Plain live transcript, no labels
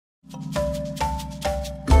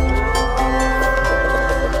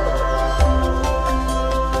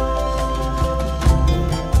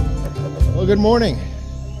good morning.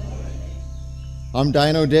 I'm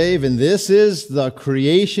Dino Dave, and this is the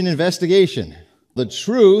Creation Investigation. The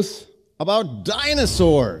truth about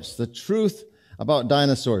dinosaurs. The truth about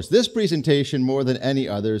dinosaurs. This presentation, more than any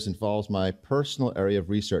others, involves my personal area of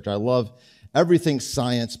research. I love everything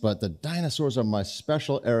science, but the dinosaurs are my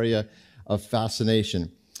special area of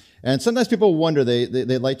fascination. And sometimes people wonder,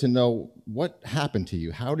 they'd like to know, what happened to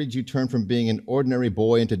you? How did you turn from being an ordinary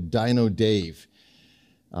boy into Dino Dave?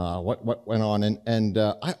 What went on? And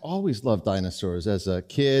I always loved dinosaurs as a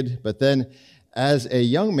kid, but then as a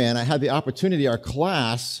young man, I had the opportunity, our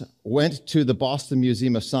class went to the Boston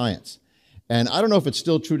Museum of Science. And I don't know if it's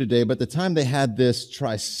still true today, but at the time they had this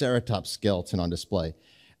Triceratops skeleton on display.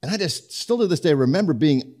 And I just, still to this day, remember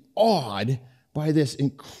being awed by this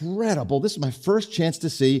incredible, this is my first chance to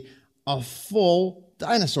see a full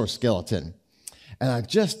dinosaur skeleton. And I'm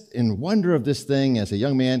just in wonder of this thing as a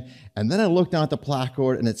young man. And then I look down at the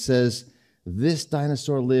placard and it says, this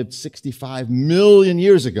dinosaur lived 65 million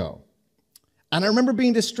years ago. And I remember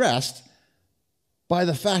being distressed by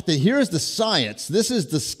the fact that here's the science. This is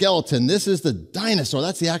the skeleton. This is the dinosaur.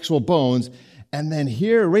 That's the actual bones. And then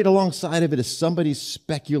here, right alongside of it, is somebody's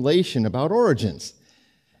speculation about origins.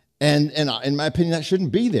 And in my opinion, that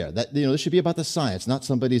shouldn't be there. That, this should be about the science, not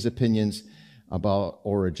somebody's opinions about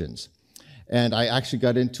origins. And I actually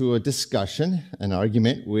got into a discussion, an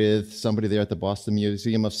argument with somebody there at the Boston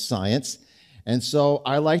Museum of Science. And so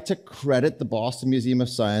I like to credit the Boston Museum of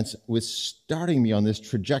Science with starting me on this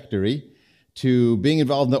trajectory to being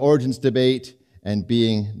involved in the origins debate and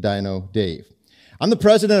being Dino Dave. I'm the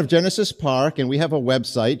president of Genesis Park, and we have a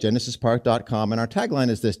website, genesispark.com, and our tagline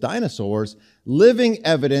is this: Dinosaurs, living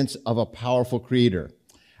evidence of a powerful creator.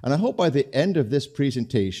 And I hope by the end of this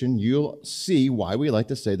presentation, you'll see why we like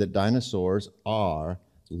to say that dinosaurs are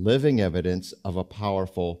living evidence of a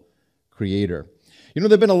powerful creator. There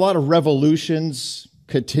have been a lot of revolutions,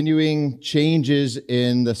 continuing changes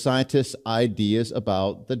in the scientists' ideas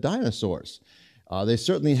about the dinosaurs. They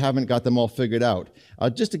certainly haven't got them all figured out.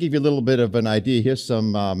 Just to give you a little bit of an idea, here's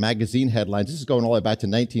some magazine headlines. This is going all the way back to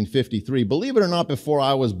 1953. Believe it or not, before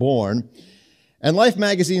I was born. And Life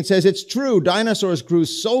magazine says, it's true, dinosaurs grew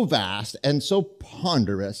so vast and so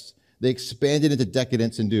ponderous, they expanded into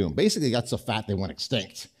decadence and doom. Basically, got so fat they went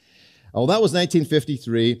extinct. Oh, that was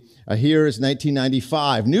 1953. Here is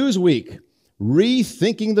 1995. Newsweek,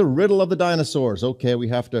 rethinking the riddle of the dinosaurs. Okay, we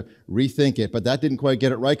have to rethink it, but that didn't quite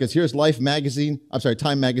get it right, because here's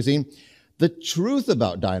Time magazine. The truth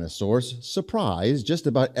about dinosaurs, surprise, just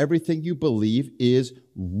about everything you believe is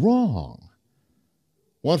wrong.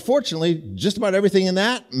 Well, unfortunately, just about everything in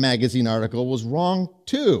that magazine article was wrong,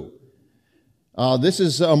 too. This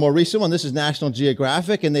is a more recent one. This is National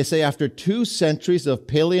Geographic, and they say after 2 centuries of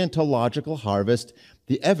paleontological harvest,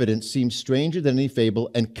 the evidence seems stranger than any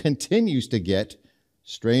fable and continues to get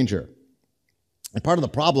stranger. And part of the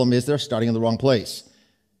problem is they're starting in the wrong place.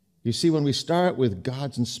 You see, when we start with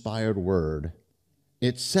God's inspired word,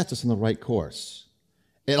 it sets us on the right course.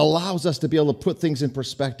 It allows us to be able to put things in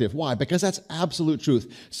perspective. Why? Because that's absolute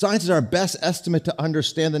truth. Science is our best estimate to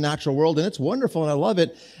understand the natural world, and it's wonderful, and I love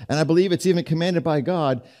it, and I believe it's even commanded by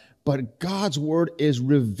God, but God's word is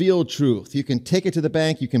revealed truth. You can take it to the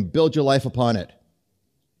bank. You can build your life upon it.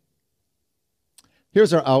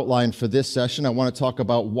 Here's our outline for this session. I want to talk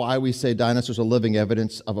about why we say dinosaurs are living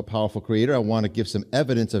evidence of a powerful creator. I want to give some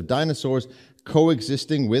evidence of dinosaurs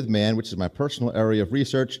coexisting with man, which is my personal area of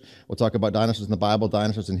research. We'll talk about dinosaurs in the Bible,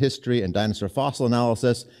 dinosaurs in history, and dinosaur fossil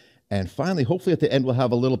analysis. And finally, hopefully at the end, we'll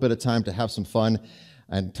have a little bit of time to have some fun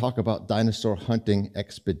and talk about dinosaur hunting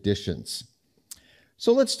expeditions.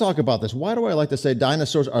 So let's talk about this. Why do I like to say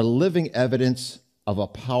dinosaurs are living evidence of a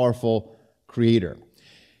powerful creator?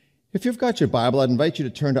 If you've got your Bible, I'd invite you to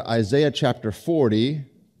turn to Isaiah chapter 40,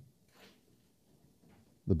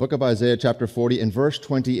 the book of Isaiah chapter 40 and verse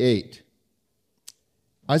 28.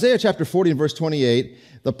 Isaiah chapter 40 and verse 28,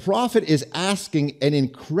 the prophet is asking an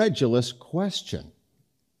incredulous question.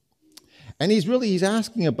 And he's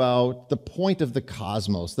asking about the point of the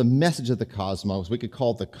cosmos, the message of the cosmos. We could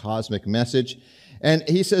call it the cosmic message. And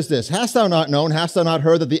he says this: hast thou not known, hast thou not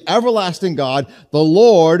heard that the everlasting God, the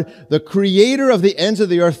Lord, the creator of the ends of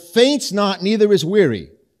the earth, faints not, neither is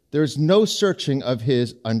weary. There is no searching of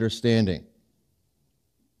his understanding.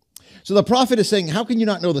 So the prophet is saying, how can you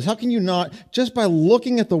not know this? How can you not, just by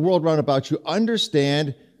looking at the world round about you,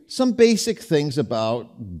 understand some basic things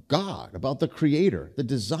about God, about the creator, the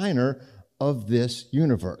designer of this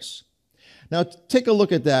universe? Now, take a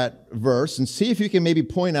look at that verse and see if you can maybe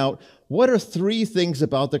point out what are 3 things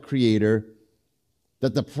about the Creator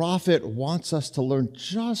that the prophet wants us to learn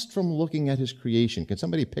just from looking at his creation. Can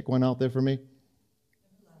somebody pick one out there for me?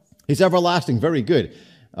 He's everlasting. Very good.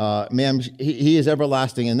 Ma'am, he is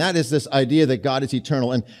everlasting. And that is this idea that God is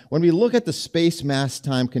eternal. And when we look at the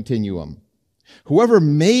space-mass-time continuum, whoever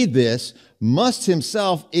made this must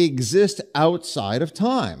himself exist outside of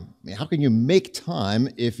time. I mean, how can you make time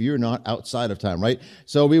if you're not outside of time, right?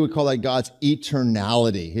 So we would call that God's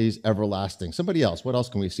eternality. He's everlasting. Somebody else, what else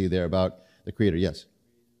can we see there about the Creator? Yes.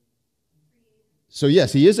 So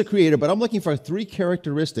yes, he is a creator, but I'm looking for 3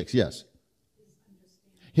 characteristics. Yes.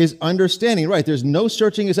 His understanding, right. There's no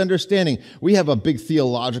searching his understanding. We have a big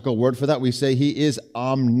theological word for that. We say he is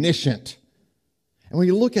omniscient. And when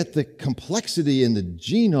you look at the complexity in the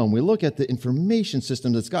genome, we look at the information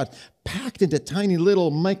system that's got packed into tiny little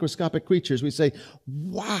microscopic creatures, we say,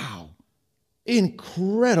 wow,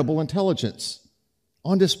 incredible intelligence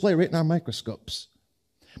on display right in our microscopes.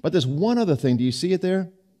 But there's one other thing. Do you see it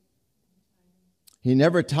there? He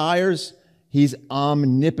never tires. He's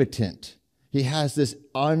omnipotent. He has this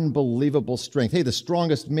unbelievable strength. Hey, the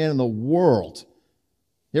strongest man in the world.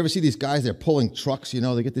 You ever see these guys, they're pulling trucks,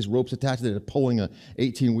 they get these ropes attached, they're pulling a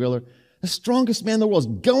 18-wheeler. The strongest man in the world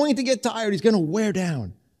is going to get tired. He's going to wear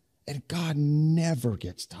down. And God never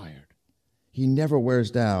gets tired. He never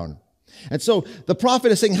wears down. And so the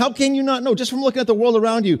prophet is saying, how can you not know, just from looking at the world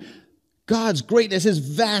around you, God's greatness, his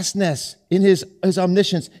vastness, in his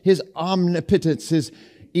omniscience, his omnipotence, his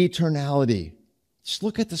eternality. Just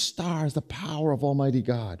look at the stars, the power of Almighty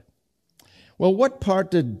God. Well, what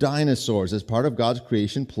part did dinosaurs, as part of God's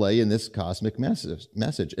creation, play in this cosmic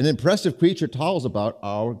message? An impressive creature tells about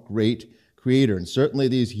our great Creator. And certainly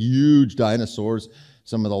these huge dinosaurs,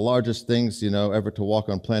 some of the largest things, ever to walk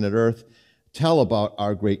on planet Earth, tell about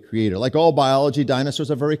our great Creator. Like all biology,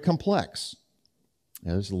 dinosaurs are very complex.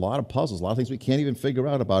 There's a lot of puzzles, a lot of things we can't even figure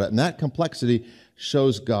out about it. And that complexity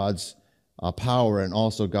shows God's power and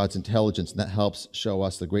also God's intelligence, and that helps show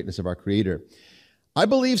us the greatness of our Creator. I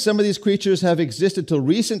believe some of these creatures have existed till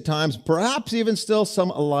recent times, perhaps even still some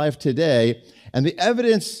alive today, and the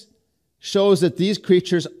evidence shows that these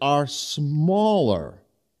creatures are smaller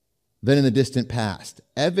than in the distant past.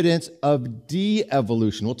 Evidence of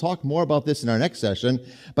de-evolution. We'll talk more about this in our next session,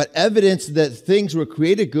 but evidence that things were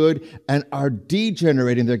created good and are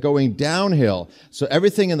degenerating. They're going downhill. So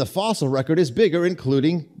everything in the fossil record is bigger,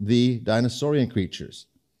 including the dinosaurian creatures.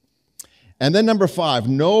 And then number 5,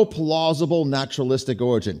 no plausible naturalistic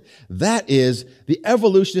origin. That is, the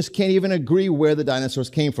evolutionists can't even agree where the dinosaurs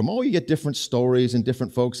came from. Oh, you get different stories and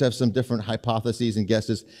different folks have some different hypotheses and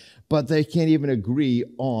guesses, but they can't even agree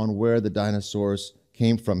on where the dinosaurs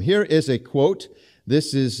came from. Here is a quote.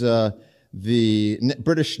 This is the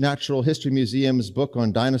British Natural History Museum's book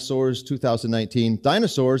on dinosaurs, 2019.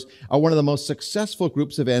 Dinosaurs are one of the most successful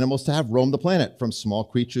groups of animals to have roamed the planet, from small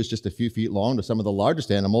creatures just a few feet long to some of the largest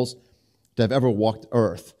animals to have ever walked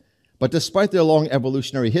Earth. But despite their long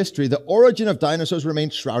evolutionary history, the origin of dinosaurs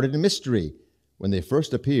remains shrouded in mystery. When they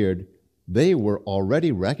first appeared, they were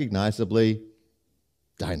already recognizably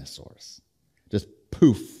dinosaurs. Just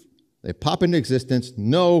poof. They pop into existence.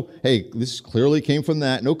 No, hey, this clearly came from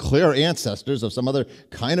that. No clear ancestors of some other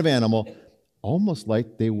kind of animal. Almost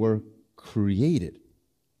like they were created.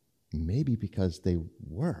 Maybe because they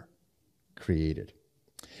were created.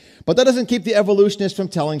 But that doesn't keep the evolutionists from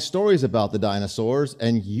telling stories about the dinosaurs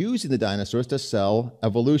and using the dinosaurs to sell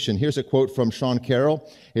evolution. Here's a quote from Sean Carroll,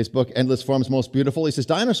 his book, Endless Forms Most Beautiful. He says,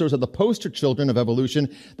 dinosaurs are the poster children of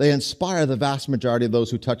evolution. They inspire the vast majority of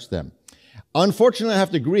those who touch them. Unfortunately, I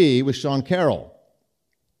have to agree with Sean Carroll.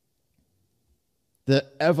 The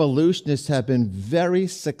evolutionists have been very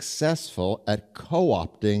successful at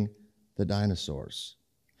co-opting the dinosaurs.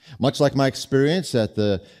 Much like my experience at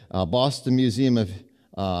the Boston Museum of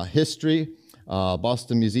History,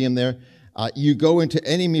 Boston Museum there. You go into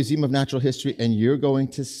any museum of natural history and you're going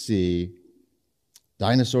to see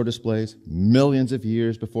dinosaur displays millions of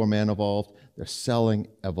years before man evolved. They're selling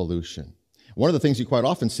evolution. One of the things you quite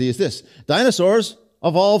often see is this: dinosaurs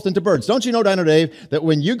evolved into birds. Don't you know, Dino Dave, that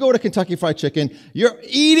when you go to Kentucky Fried Chicken, you're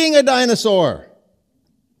eating a dinosaur?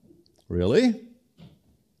 Really?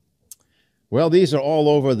 Well, these are all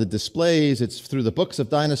over the displays. It's through the books of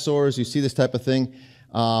dinosaurs. You see this type of thing.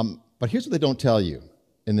 But here's what they don't tell you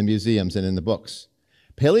in the museums and in the books.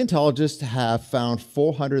 Paleontologists have found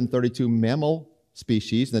 432 mammal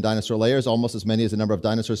species in the dinosaur layers, almost as many as the number of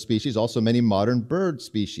dinosaur species, also many modern bird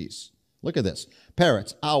species. Look at this.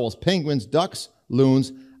 Parrots, owls, penguins, ducks,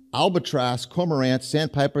 loons, albatross, cormorants,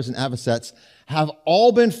 sandpipers, and avocets have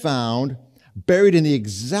all been found buried in the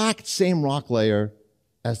exact same rock layer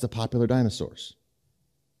as the popular dinosaurs.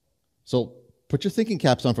 So put your thinking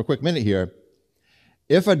caps on for a quick minute here.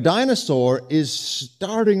 If a dinosaur is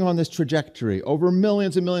starting on this trajectory over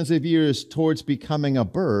millions and millions of years towards becoming a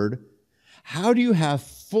bird, How do you have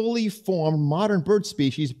fully formed modern bird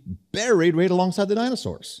species buried right alongside the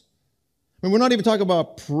dinosaurs? I mean, we're not even talking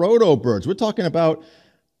about proto-birds. We're talking about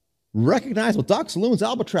recognizable ducks, loons,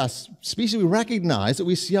 albatross, species we recognize that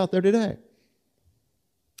we see out there today.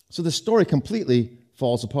 So the story completely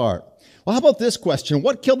falls apart. Well, how about this question?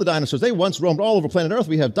 What killed the dinosaurs? They once roamed all over planet Earth.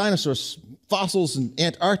 We have dinosaur fossils in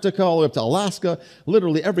Antarctica, all the way up to Alaska,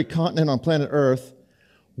 literally every continent on planet Earth.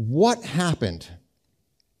 What happened?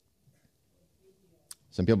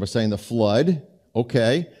 Some people are saying the flood.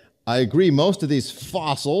 Okay, I agree. Most of these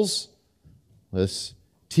fossils, this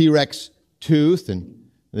T-Rex tooth and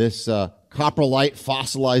this coprolite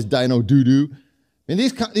fossilized dino doo-doo, and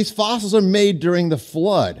these fossils are made during the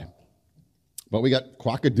flood. But we got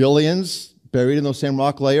crocodilians buried in those same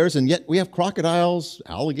rock layers, and yet we have crocodiles,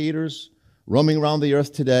 alligators roaming around the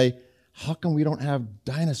earth today. How come we don't have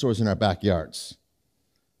dinosaurs in our backyards?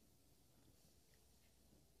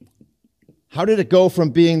 How did it go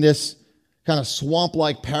from being this kind of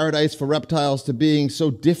swamp-like paradise for reptiles to being so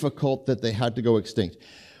difficult that they had to go extinct?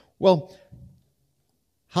 Well,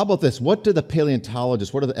 how about this? What do the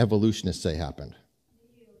paleontologists, what do the evolutionists say happened?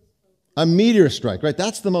 A meteor strike, right?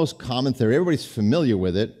 That's the most common theory. Everybody's familiar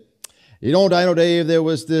with it. You know, Dino Dave, there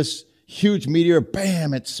was this huge meteor,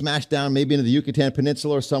 bam, it smashed down maybe into the Yucatan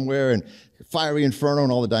Peninsula or somewhere, and fiery inferno,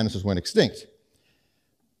 and all the dinosaurs went extinct.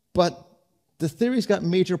 But the theory's got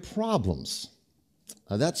major problems.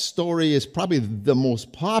 That story is probably the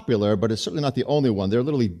most popular, but it's certainly not the only one. There are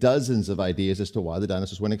literally dozens of ideas as to why the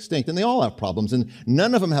dinosaurs went extinct, and they all have problems, and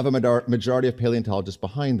none of them have a majority of paleontologists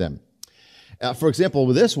behind them. For example,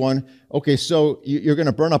 with this one, okay, so you're going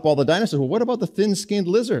to burn up all the dinosaurs. Well, what about the thin-skinned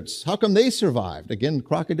lizards? How come they survived? Again,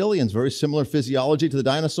 crocodilians, very similar physiology to the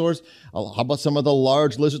dinosaurs. How about some of the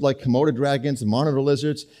large lizards like Komodo dragons and monitor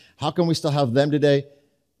lizards? How come we still have them today?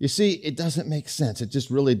 You see, it doesn't make sense. It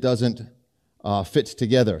just really doesn't fit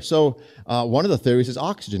together. So one of the theories is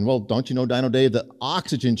oxygen. Well, don't you know, Dino Dave, that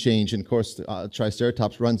oxygen change, and of course,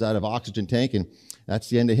 Triceratops runs out of oxygen tank, and that's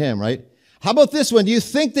the end of him, right? How about this one? Do you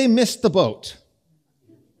think they missed the boat?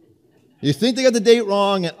 You think they got the date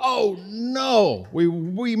wrong, and oh no,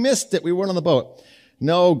 we missed it. We weren't on the boat.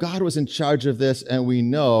 No, God was in charge of this, and we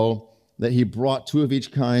know that he brought two of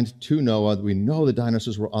each kind to Noah. We know the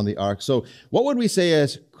dinosaurs were on the ark. So what would we say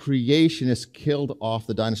as creationists killed off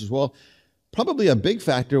the dinosaurs? Well, probably a big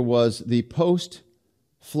factor was the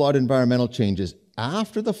post-flood environmental changes.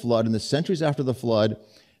 After the flood, in the centuries after the flood,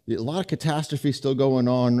 a lot of catastrophe still going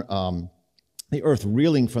on. The earth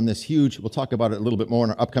reeling from this huge, we'll talk about it a little bit more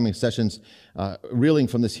in our upcoming sessions, reeling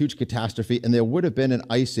from this huge catastrophe, and there would have been an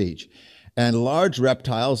ice age. And large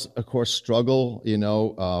reptiles, of course, struggle,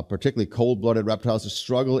 particularly cold-blooded reptiles,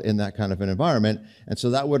 struggle in that kind of an environment, and so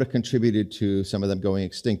that would have contributed to some of them going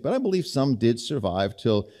extinct. But I believe some did survive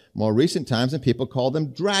till more recent times, and people call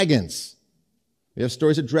them dragons. We have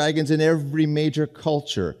stories of dragons in every major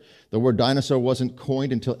culture. The word dinosaur wasn't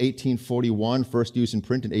coined until 1841, first used in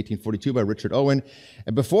print in 1842 by Richard Owen.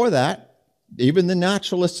 And before that, even the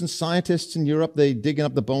naturalists and scientists in Europe, they digging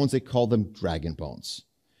up the bones, they called them dragon bones.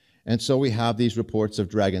 And so we have these reports of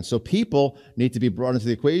dragons. So people need to be brought into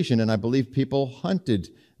the equation, and I believe people hunted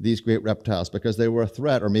these great reptiles because they were a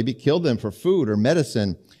threat, or maybe killed them for food or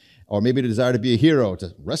medicine, or maybe the desire to be a hero,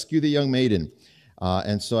 to rescue the young maiden.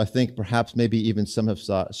 And so I think perhaps maybe even some have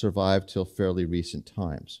survived till fairly recent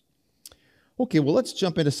times. Okay, well, let's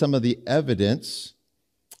jump into some of the evidence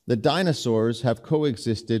that dinosaurs have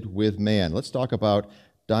coexisted with man. Let's talk about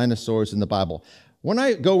dinosaurs in the Bible. When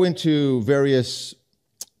I go into various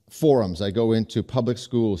forums, I go into public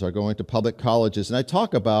schools, I go into public colleges, and I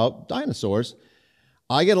talk about dinosaurs,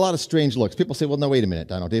 I get a lot of strange looks. People say, well, no, wait a minute,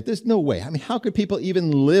 Dino Dave, there's no way. I mean, how could people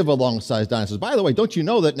even live alongside dinosaurs? By the way, don't you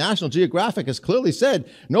know that National Geographic has clearly said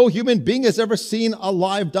no human being has ever seen a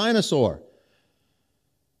live dinosaur?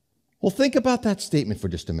 Well, think about that statement for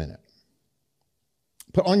just a minute.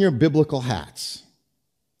 Put on your biblical hats.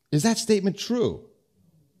 Is that statement true?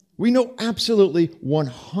 We know absolutely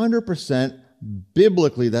 100%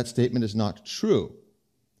 biblically that statement is not true.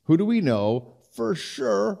 Who do we know for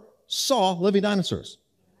sure saw living dinosaurs?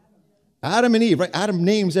 Adam and Eve, right? Adam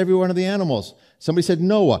names every one of the animals. Somebody said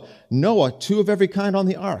Noah. Noah, two of every kind on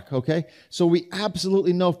the ark, okay? So we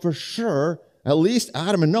absolutely know for sure at least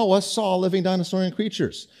Adam and Noah saw living dinosaurian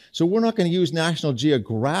creatures. So we're not going to use National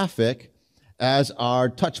Geographic as our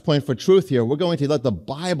touch point for truth here. We're going to let the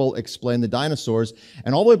Bible explain the dinosaurs.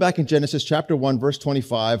 And all the way back in Genesis chapter 1, verse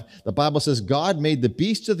 25, the Bible says, God made the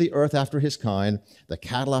beasts of the earth after his kind, the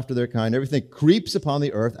cattle after their kind, everything creeps upon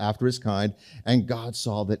the earth after his kind, and God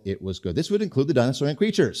saw that it was good. This would include the dinosaurian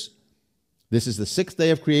creatures. This is the sixth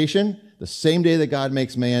day of creation, the same day that God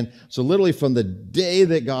makes man. So literally from the day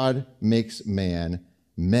that God makes man,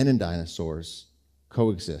 men and dinosaurs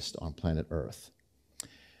coexist on planet Earth.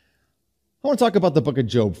 I want to talk about the book of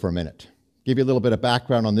Job for a minute. Give you a little bit of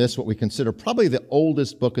background on this, what we consider probably the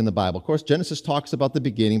oldest book in the Bible. Of course, Genesis talks about the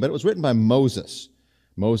beginning, but it was written by Moses.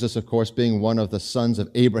 Moses, of course, being one of the sons of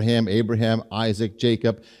Abraham, Isaac,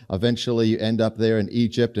 Jacob. Eventually, you end up there in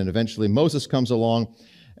Egypt, and eventually Moses comes along.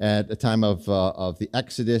 At the time of the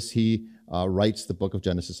Exodus, he writes the book of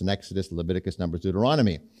Genesis and Exodus, Leviticus, Numbers,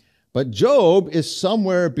 Deuteronomy. But Job is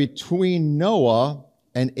somewhere between Noah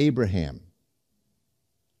and Abraham,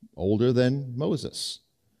 older than Moses.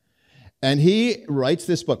 And he writes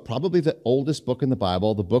this book, probably the oldest book in the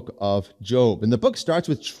Bible, the book of Job. And the book starts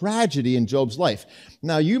with tragedy in Job's life.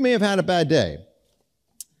 Now, you may have had a bad day.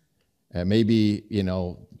 Maybe,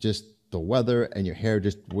 just the weather and your hair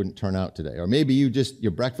just wouldn't turn out today. Or maybe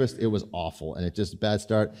your breakfast, it was awful and it's just a bad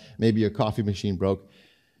start. Maybe your coffee machine broke.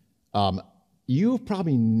 You've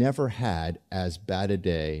probably never had as bad a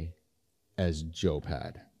day as Job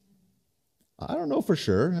had. I don't know for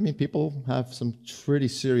sure. I mean, people have some pretty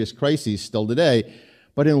serious crises still today.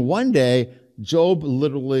 But in one day, Job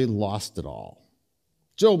literally lost it all.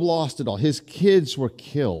 Job lost it all. His kids were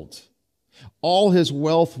killed. All his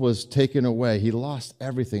wealth was taken away. He lost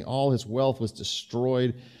everything. All his wealth was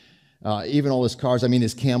destroyed. Even all his cars,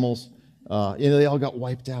 his camels, they all got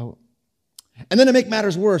wiped out. And then to make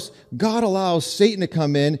matters worse, God allows Satan to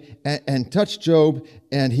come in and touch Job,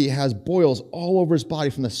 and he has boils all over his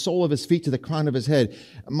body from the sole of his feet to the crown of his head.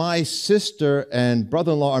 My sister and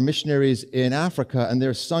brother-in-law are missionaries in Africa, and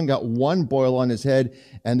their son got one boil on his head,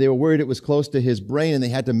 and they were worried it was close to his brain, and they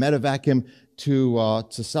had to medevac him to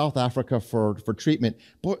South Africa for treatment.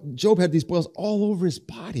 But Job had these boils all over his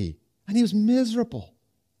body, and he was miserable.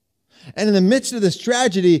 And in the midst of this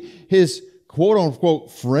tragedy, his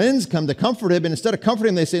quote-unquote friends come to comfort him, and instead of comforting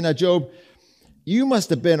him, they say, now, Job, you must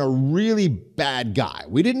have been a really bad guy.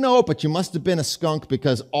 We didn't know it, but you must have been a skunk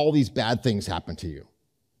because all these bad things happened to you.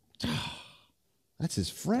 That's his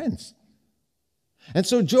friends. And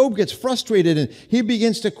so Job gets frustrated, and he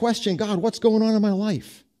begins to question, God, what's going on in my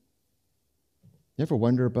life? You ever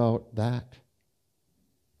wonder about that?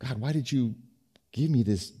 God, why did you give me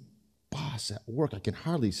this boss at work? I can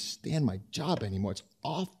hardly stand my job anymore. It's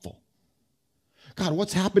awful. God,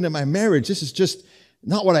 what's happened in my marriage? This is just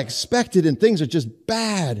not what I expected, and things are just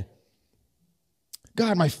bad.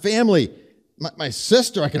 God, my family, my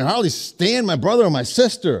sister, I can hardly stand my brother or my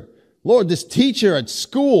sister. Lord, this teacher at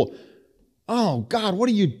school. Oh, God, what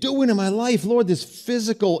are you doing in my life? Lord, this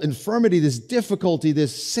physical infirmity, this difficulty,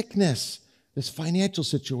 this sickness, this financial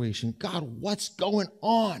situation. God, what's going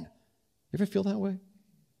on? You ever feel that way?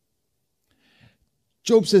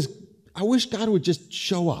 Job says, I wish God would just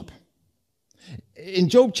show up. In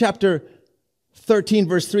Job chapter 13,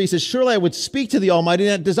 verse 3, he says, surely I would speak to the Almighty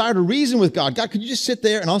and I desire to reason with God. God, could you just sit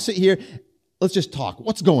there and I'll sit here? Let's just talk.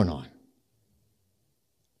 What's going on?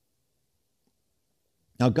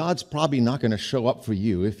 Now, God's probably not going to show up for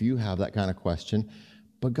you if you have that kind of question,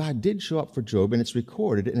 but God did show up for Job, and it's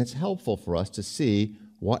recorded, and it's helpful for us to see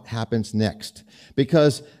what happens next.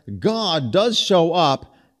 Because God does show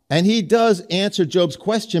up, and he does answer Job's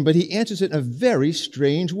question, but he answers it in a very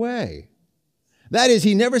strange way. That is,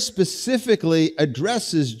 he never specifically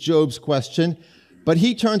addresses Job's question, but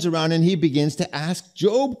he turns around and he begins to ask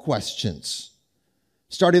Job questions.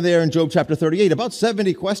 Starting there in Job chapter 38, about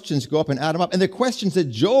 70 questions go up and add them up, and they're questions that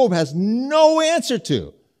Job has no answer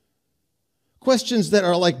to. Questions that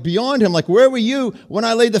are like beyond him, like, where were you when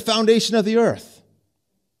I laid the foundation of the earth?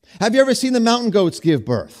 Have you ever seen the mountain goats give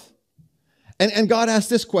birth? And God asked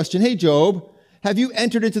this question, hey, Job, have you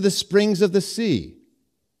entered into the springs of the sea?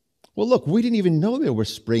 Well, look, we didn't even know there were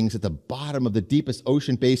springs at the bottom of the deepest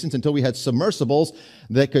ocean basins until we had submersibles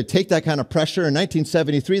that could take that kind of pressure. In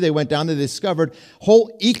 1973, they went down and they discovered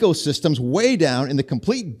whole ecosystems way down in the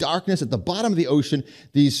complete darkness at the bottom of the ocean,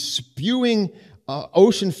 these spewing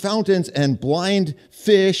ocean fountains and blind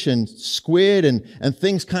fish and squid and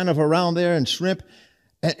things kind of around there and shrimp.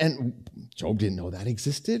 And Job didn't know that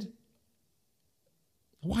existed.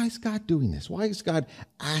 Why is God doing this? Why is God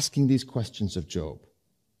asking these questions of Job?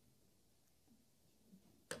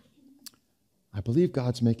 I believe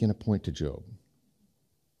God's making a point to Job.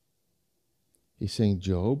 He's saying,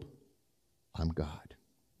 Job, I'm God.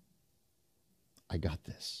 I got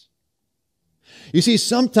this. You see,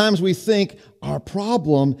 sometimes we think our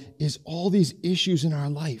problem is all these issues in our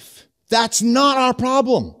life. That's not our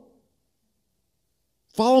problem.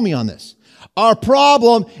 Follow me on this. Our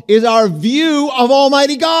problem is our view of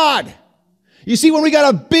Almighty God. You see, when we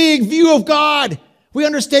got a big view of God, We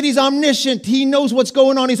understand he's omniscient. He knows what's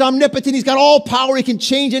going on. He's omnipotent. He's got all power. He can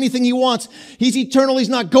change anything he wants. He's eternal. He's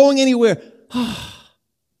not going anywhere.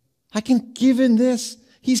 I can give him this.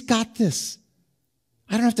 He's got this.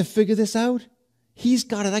 I don't have to figure this out. He's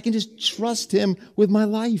got it. I can just trust him with my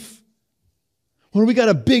life. When we got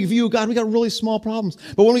a big view of God, we got really small problems.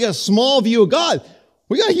 But when we got a small view of God,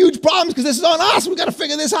 we got huge problems because this is on us. We got to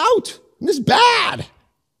figure this out. And this is bad.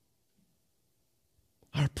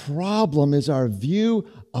 Our problem is our view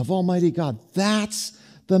of Almighty God. That's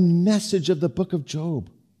the message of the book of Job.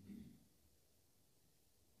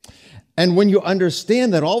 And when you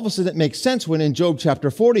understand that, all of a sudden it makes sense when in Job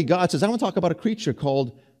chapter 40, God says, I want to talk about a creature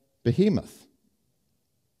called Behemoth.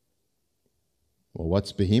 Well,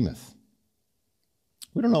 what's Behemoth?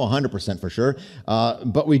 We don't know 100% for sure,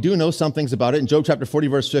 but we do know some things about it. In Job chapter 40,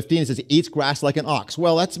 verse 15, it says he eats grass like an ox.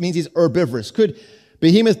 Well, that means he's herbivorous. Could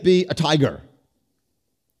Behemoth be a tiger?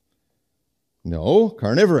 No,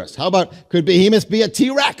 carnivorous. How about, could Behemoth be a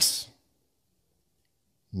T-Rex?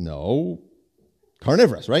 No,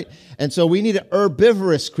 carnivorous, right? And so we need an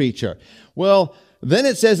herbivorous creature. Well, then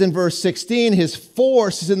it says in verse 16, his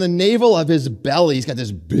force is in the navel of his belly. He's got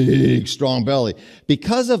this big, strong belly.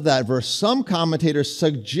 Because of that verse, some commentators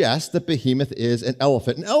suggest that Behemoth is an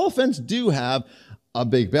elephant. And elephants do have a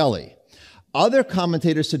big belly. Other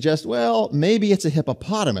commentators suggest, well, maybe it's a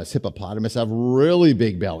hippopotamus. Hippopotamus have really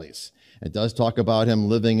big bellies. It does talk about him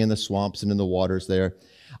living in the swamps and in the waters there.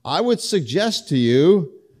 I would suggest to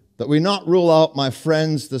you that we not rule out, my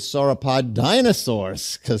friends, the sauropod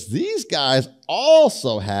dinosaurs, because these guys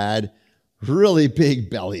also had really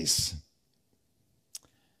big bellies.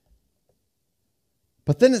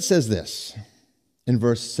 But then it says this in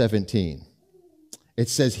verse 17. It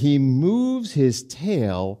says, he moves his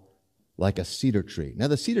tail like a cedar tree. Now,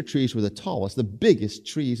 the cedar trees were the tallest, the biggest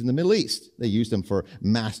trees in the Middle East. They used them for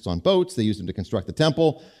masts on boats. They used them to construct the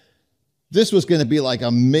temple. This was going to be like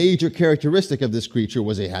a major characteristic of this creature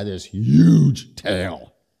was it had this huge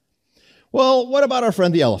tail. Well, what about our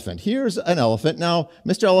friend the elephant? Here's an elephant. Now,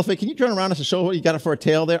 Mr. Elephant, can you turn around and show what you got for a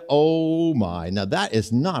tail there? Oh my, now that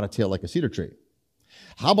is not a tail like a cedar tree.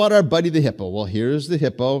 How about our buddy the hippo? Well, here's the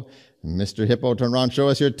hippo. Mr. Hippo, turn around, show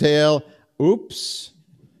us your tail. Oops.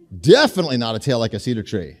 Definitely not a tail like a cedar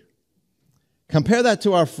tree. Compare that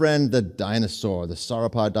to our friend the dinosaur, the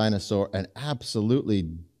sauropod dinosaur, an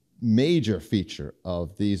absolutely major feature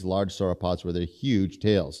of these large sauropods were their huge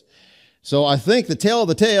tails. So I think the tail of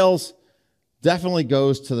the tails definitely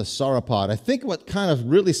goes to the sauropod. I think what kind of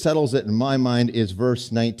really settles it in my mind is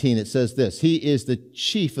verse 19. It says this, he is the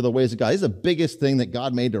chief of the ways of God. He's the biggest thing that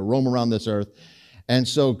God made to roam around this earth. And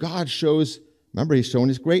so God shows, remember, he's showing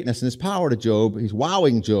his greatness and his power to Job. He's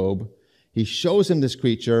wowing Job. He shows him this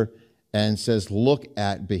creature and says, look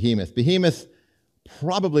at Behemoth. Behemoth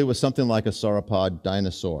probably was something like a sauropod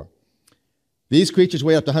dinosaur. These creatures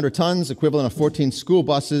weigh up to 100 tons, equivalent of 14 school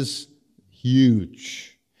buses.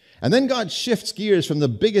 Huge. And then God shifts gears from the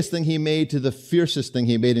biggest thing he made to the fiercest thing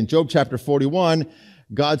he made. In Job chapter 41,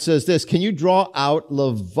 God says this, can you draw out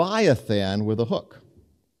Leviathan with a hook?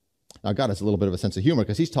 Now, God has a little bit of a sense of humor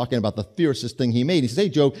because he's talking about the fiercest thing he made. He says, hey,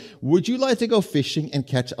 Job, would you like to go fishing and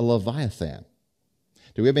catch a Leviathan?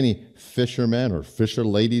 Do we have any fishermen or fisher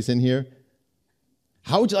ladies in here?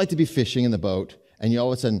 How would you like to be fishing in the boat and you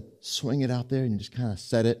all of a sudden swing it out there and you just kind of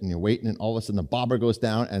set it and you're waiting and all of a sudden the bobber goes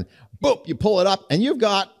down and boom, you pull it up and you've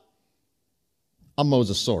got a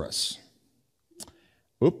Mosasaurus.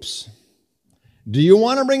 Oops. Do you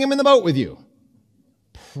want to bring him in the boat with you?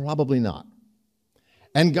 Probably not.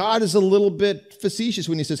 And God is a little bit facetious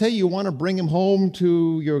when he says, hey, you want to bring him home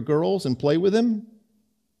to your girls and play with him?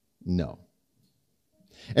 No.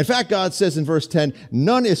 In fact, God says in verse 10,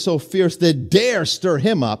 none is so fierce that dare stir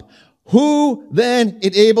him up. Who then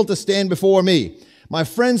is able to stand before me? My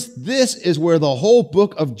friends, this is where the whole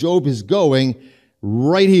book of Job is going,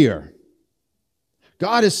 right here.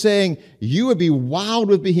 God is saying, you would be wowed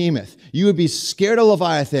with Behemoth. You would be scared of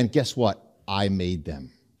Leviathan. Guess what? I made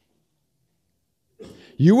them.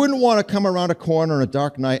 You wouldn't want to come around a corner on a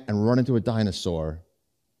dark night and run into a dinosaur,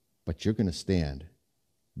 but you're going to stand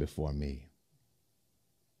before me.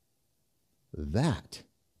 That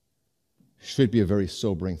should be a very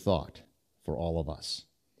sobering thought for all of us.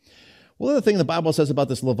 Well, the other thing the Bible says about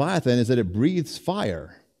this Leviathan is that it breathes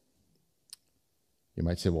fire. You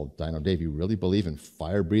might say, well, Dino Dave, you really believe in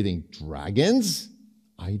fire-breathing dragons?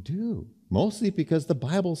 I do. Mostly because the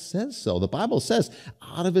Bible says so. The Bible says,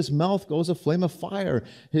 out of his mouth goes a flame of fire.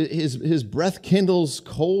 His breath kindles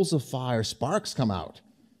coals of fire. Sparks come out.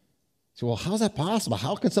 So, well, how's that possible?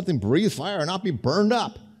 How can something breathe fire and not be burned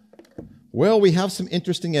up? Well, we have some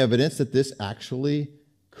interesting evidence that this actually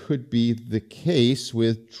could be the case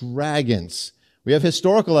with dragons. We have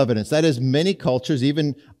historical evidence. That is, many cultures,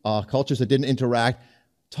 even cultures that didn't interact,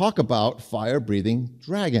 talk about fire-breathing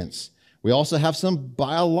dragons. We also have some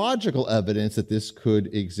biological evidence that this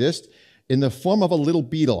could exist in the form of a little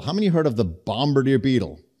beetle. How many heard of the bombardier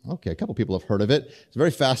beetle? Okay, a couple people have heard of it. It's a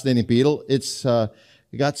very fascinating beetle. It's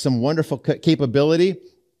got some wonderful capability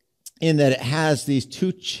in that it has these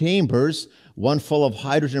two chambers, one full of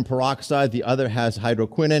hydrogen peroxide, the other has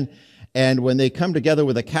hydroquinone. And when they come together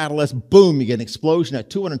with a catalyst, boom, you get an explosion at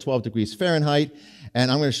 212 degrees Fahrenheit.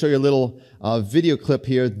 And I'm going to show you a little video clip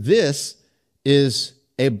here. This is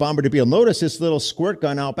a bombardier beetle. Notice this little squirt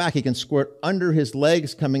gun out back. He can squirt under his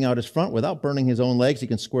legs coming out his front without burning his own legs. He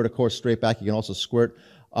can squirt, of course, straight back. He can also squirt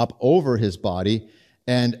up over his body.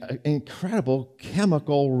 And an incredible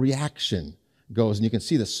chemical reaction goes. And you can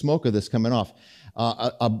see the smoke of this coming off.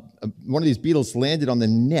 One of these beetles landed on the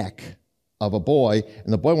neck of a boy,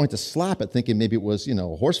 and the boy went to slap it thinking maybe it was, a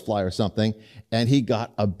horsefly or something, and he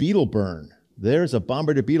got a beetle burn. There's a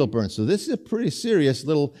bombardier beetle burn. So this is a pretty serious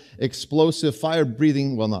little explosive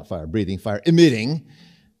fire-emitting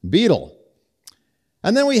beetle.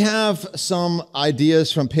 And then we have some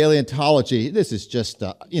ideas from paleontology. This is just,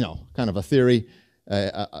 kind of a theory,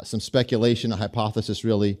 some speculation, a hypothesis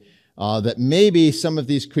really, that maybe some of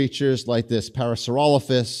these creatures like this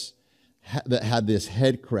Parasaurolophus that had this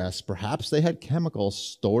head crest, perhaps they had chemicals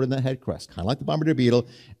stored in the head crest, kind of like the bombardier beetle,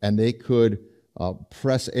 and they could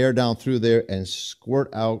press air down through there and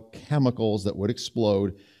squirt out chemicals that would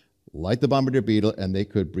explode like the bombardier beetle, and they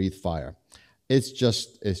could breathe fire. It's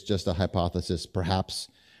just a hypothesis. Perhaps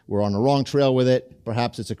we're on the wrong trail with it.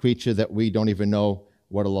 Perhaps it's a creature that we don't even know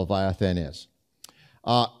what a leviathan is.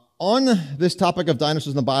 On this topic of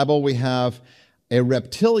dinosaurs in the Bible, we have a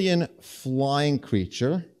reptilian flying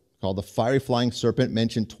creature called the fiery flying serpent,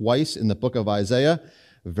 mentioned twice in the book of Isaiah.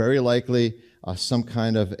 Very likely some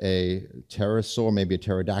kind of a pterosaur, maybe a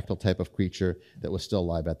pterodactyl type of creature that was still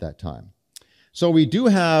alive at that time. So we do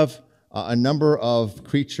have a number of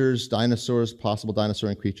creatures, dinosaurs, possible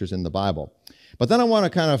dinosaurian creatures in the Bible. But then I want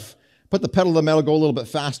to kind of put the pedal to the metal, go a little bit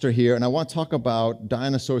faster here, and I want to talk about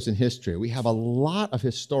dinosaurs in history. We have a lot of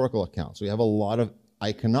historical accounts. We have a lot of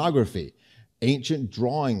iconography, ancient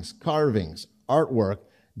drawings, carvings, artwork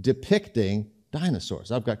depicting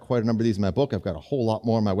dinosaurs. I've got quite a number of these in my book. I've got a whole lot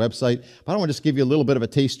more on my website, but I want to just give you a little bit of a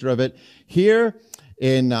taster of it. Here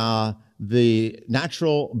in the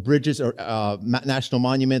Natural Bridges or National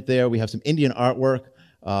Monument there, we have some Indian artwork.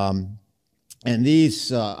 And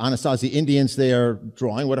these Anasazi Indians, they are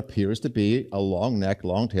drawing what appears to be a long-necked,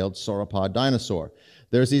 long-tailed sauropod dinosaur.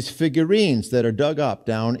 There's these figurines that are dug up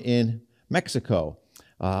down in Mexico,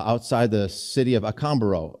 outside the city of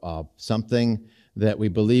Acámbaro, something that we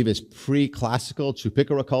believe is pre-classical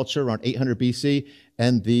Chupacabra culture around 800 BC,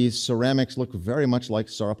 and these ceramics look very much like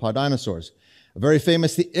sauropod dinosaurs. Very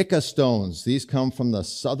famous, the Ica stones. These come from the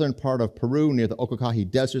southern part of Peru near the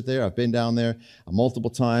Ocaucají Desert there. I've been down there multiple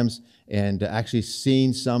times and actually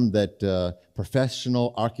seen some that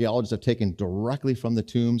professional archaeologists have taken directly from the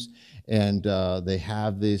tombs, and they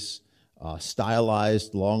have these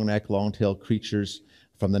stylized, long-necked, long-tailed creatures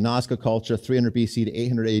from the Nazca culture, 300 BC to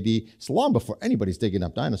 800 AD. It's long before anybody's digging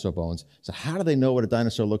up dinosaur bones. So how do they know what a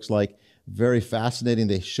dinosaur looks like? Very fascinating.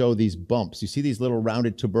 They show these bumps. You see these little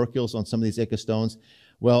rounded tubercles on some of these Ica stones?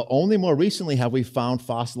 Well, only more recently have we found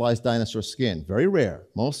fossilized dinosaur skin. Very rare.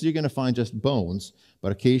 Mostly you're going to find just bones,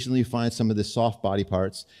 but occasionally you find some of the soft body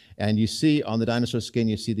parts. And you see on the dinosaur skin,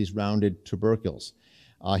 you see these rounded tubercles.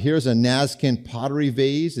 Here's a Nazcan pottery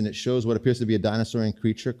vase, and it shows what appears to be a dinosaurian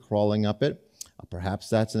creature crawling up it. Perhaps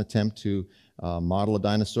that's an attempt to model a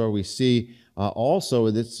dinosaur. We see also,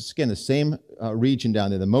 this, again, the same region down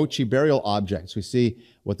there, the Mochi burial objects. We see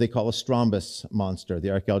what they call a strombus monster. The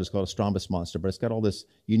archaeologists call it a strombus monster, but it's got all this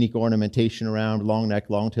unique ornamentation around, long-necked,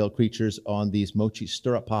 long-tailed creatures on these Mochi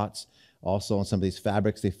stirrup pots, also on some of these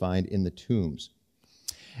fabrics they find in the tombs.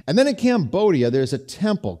 And then in Cambodia, there's a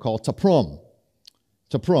temple called Taprum.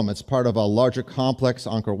 It's part of a larger complex,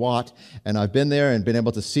 Angkor Wat, and I've been there and been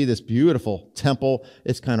able to see this beautiful temple.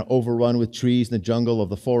 It's kind of overrun with trees in the jungle of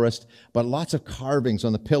the forest, but lots of carvings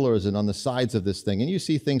on the pillars and on the sides of this thing. And you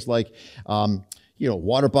see things like,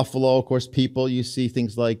 water buffalo, of course, people. You see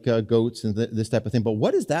things like goats and this type of thing. But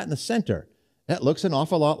what is that in the center? That looks an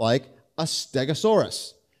awful lot like a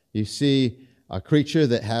stegosaurus. You see a creature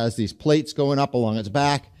that has these plates going up along its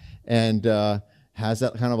back, and has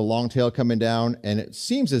that kind of a long tail coming down, and it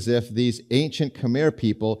seems as if these ancient Khmer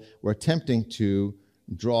people were attempting to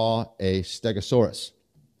draw a stegosaurus.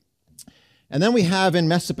 And then we have in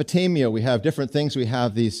Mesopotamia, we have different things. We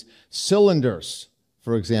have these cylinders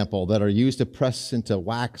for example, that are used to press into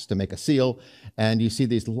wax to make a seal. And you see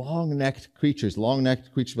these long-necked creatures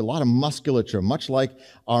with a lot of musculature, much like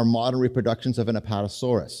our modern reproductions of an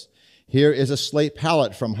Apatosaurus. Here is a slate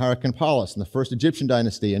palette from Heracleopolis in the first Egyptian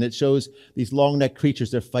dynasty, and it shows these long-necked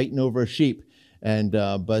creatures. They're fighting over a sheep,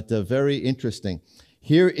 but very interesting.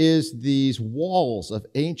 Here is these walls of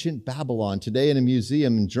ancient Babylon, today in a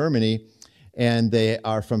museum in Germany, and they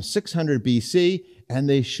are from 600 BC, and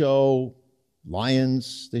they show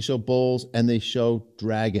lions, they show bulls, and they show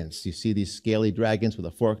dragons. You see these scaly dragons with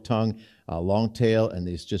a forked tongue, a long tail, and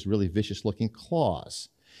these just really vicious-looking claws.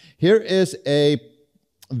 Here is a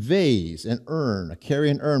vase, an urn, a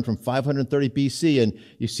carrion urn from 530 BC, and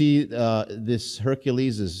you see this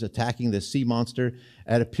Hercules is attacking this sea monster,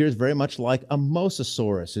 and it appears very much like a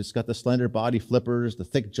mosasaurus. It's got the slender body flippers, the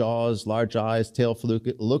thick jaws, large eyes, tail fluke.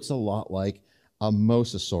 It looks a lot like a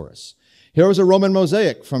mosasaurus. Here was a Roman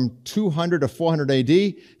mosaic from 200 to 400 AD.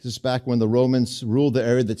 This is back when the Romans ruled the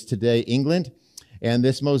area that's today England, and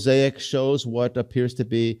this mosaic shows what appears to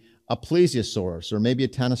be a plesiosaurus, or maybe a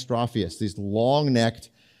Tanistropheus, these long-necked,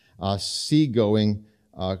 sea-going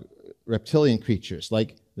reptilian creatures,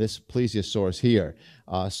 like this plesiosaurus here.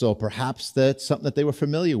 So perhaps that's something that they were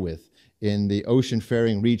familiar with in the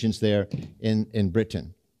ocean-faring regions there in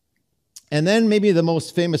Britain. And then maybe the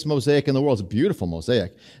most famous mosaic in the world is a beautiful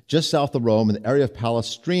mosaic just south of Rome in the area of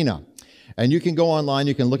Palestrina. And you can go online,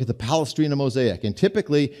 you can look at the Palestrina mosaic, and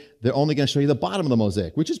typically they're only going to show you the bottom of the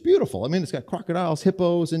mosaic, which is beautiful. I mean, it's got crocodiles,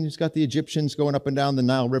 hippos, and it's got the Egyptians going up and down the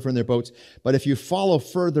Nile River in their boats. But if you follow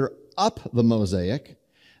further up the mosaic,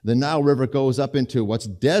 the Nile River goes up into what's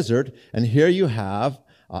desert, and here you have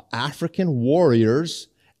African warriors,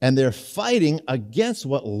 and they're fighting against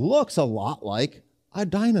what looks a lot like a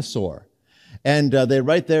dinosaur. And they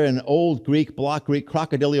write there in Old Greek, Block Greek,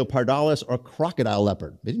 Crocodilio pardalis, or crocodile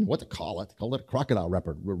leopard. They didn't know what to call it. They called it a crocodile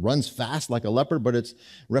leopard. It runs fast like a leopard, but it's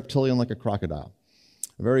reptilian like a crocodile.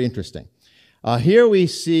 Very interesting. Here we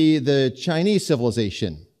see the Chinese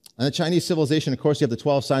civilization. And the Chinese civilization, of course, you have the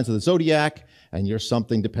 12 signs of the zodiac, and you're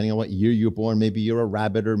something depending on what year you're born. Maybe you're a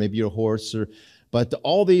rabbit, or maybe you're a horse, but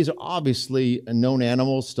all these are obviously known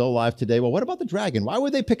animals still alive today. Well, what about the dragon? Why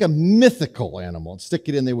would they pick a mythical animal and stick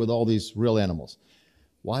it in there with all these real animals?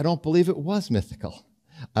 Well, I don't believe it was mythical.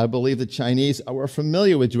 I believe the Chinese were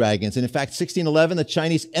familiar with dragons. And in fact, 1611, the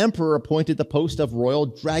Chinese emperor appointed the post of royal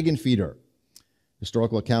dragon feeder.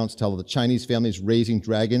 Historical accounts tell of the Chinese families raising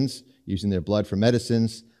dragons, using their blood for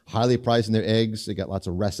medicines, highly prizing their eggs. They got lots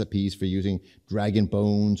of recipes for using dragon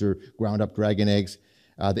bones or ground up dragon eggs.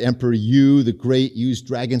 The Emperor Yu the Great used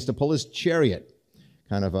dragons to pull his chariot.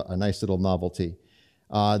 Kind of a nice little novelty.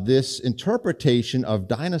 This interpretation of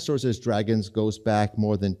dinosaurs as dragons goes back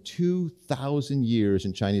more than 2,000 years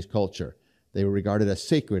in Chinese culture. They were regarded as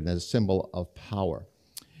sacred and as a symbol of power.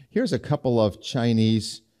 Here's a couple of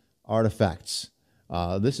Chinese artifacts.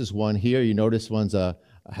 This is one here. You notice one's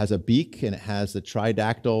has a beak, and it has the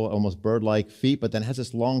tridactyl, almost bird-like feet, but then it has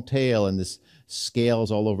this long tail and this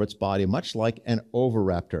scales all over its body, much like an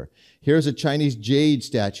oviraptor. Here's a Chinese jade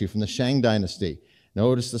statue from the Shang Dynasty.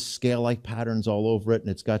 Notice the scale-like patterns all over it,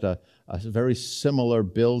 and it's got a very similar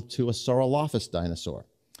build to a Saurolophus dinosaur.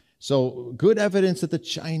 So good evidence that the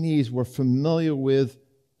Chinese were familiar with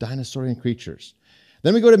dinosaurian creatures.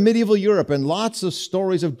 Then we go to medieval Europe, and lots of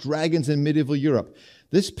stories of dragons in medieval Europe.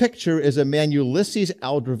 This picture is a man, Ulysses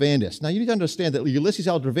Aldrovandus. Now, you need to understand that Ulysses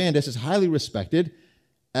Aldrovandus is highly respected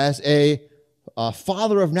as a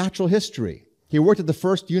father of natural history. He worked at the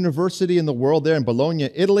first university in the world there in Bologna,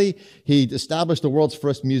 Italy. He established the world's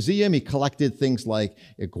first museum. He collected things like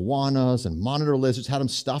iguanas and monitor lizards, had them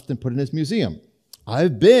stuffed and put in his museum.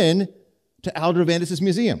 I've been to Aldrovandus'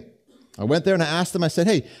 museum. I went there and I asked him, I said,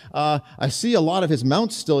 hey, I see a lot of his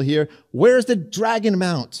mounts still here. Where's the dragon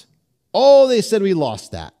mount? Oh, they said we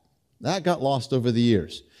lost that. That got lost over the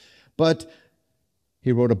years. But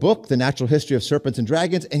he wrote a book, The Natural History of Serpents and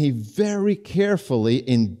Dragons, and he very carefully,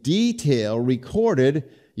 in detail,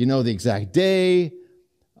 recorded, the exact day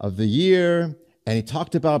of the year. And he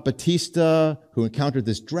talked about Batista, who encountered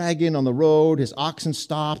this dragon on the road. His oxen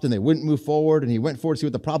stopped, and they wouldn't move forward. And he went forward to see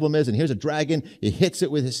what the problem is. And here's a dragon. He hits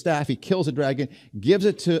it with his staff. He kills a dragon, gives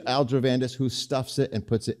it to Aldrovandus, who stuffs it and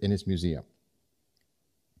puts it in his museum.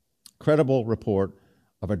 Credible report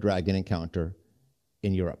of a dragon encounter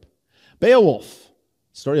in Europe. Beowulf.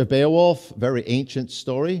 Story of Beowulf, very ancient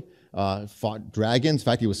story. Fought dragons. In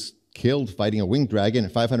fact, he was killed fighting a winged dragon in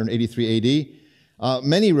 583 AD.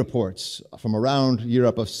 Many reports from around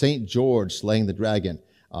Europe of St. George slaying the dragon.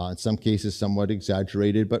 In some cases, somewhat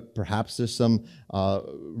exaggerated, but perhaps there's some,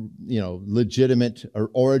 legitimate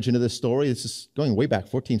origin of this story. This is going way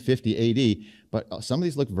back, 1450 AD. but some of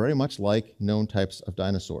these look very much like known types of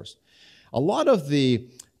dinosaurs. A lot of the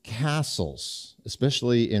castles,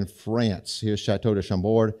 especially in France, here's Chateau de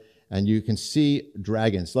Chambord, and you can see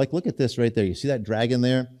dragons. Like, look at this right there. You see that dragon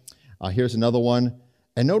there? Here's another one.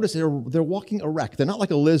 And notice they're walking erect. They're not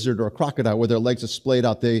like a lizard or a crocodile where their legs are splayed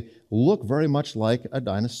out. They look very much like a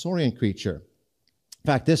dinosaurian creature. In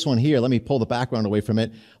fact, this one here, let me pull the background away from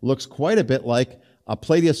it, looks quite a bit like a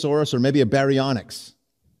Plateosaurus or maybe a Baryonyx.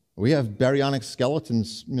 We have Baryonyx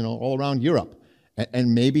skeletons, all around Europe.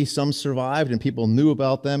 And maybe some survived and people knew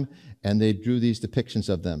about them and they drew these depictions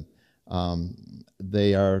of them.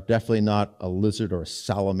 They are definitely not a lizard or a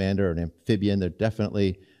salamander or an amphibian. They're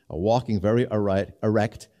definitely walking very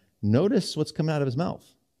erect. Notice what's coming out of his mouth.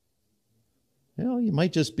 You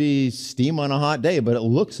might just be steam on a hot day, but it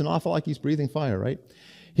looks an awful like he's breathing fire, right?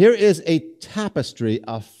 Here is a tapestry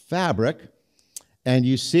of fabric, and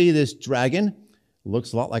you see this dragon.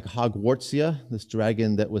 Looks a lot like Hogwartsia, this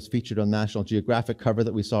dragon that was featured on National Geographic cover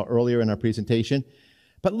that we saw earlier in our presentation.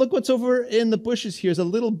 But look what's over in the bushes here is a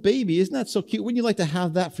little baby. Isn't that so cute? Wouldn't you like to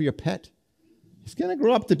have that for your pet? He's going to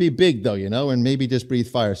grow up to be big, though, and maybe just breathe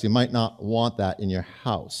fire, so you might not want that in your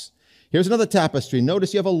house. Here's another tapestry.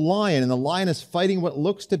 Notice you have a lion, and the lion is fighting what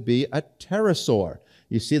looks to be a pterosaur.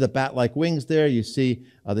 You see the bat-like wings there. You see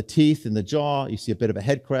the teeth in the jaw. You see a bit of a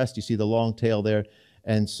head crest. You see the long tail there.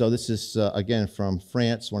 And so this is, again, from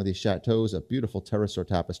France, one of these chateaus, a beautiful pterosaur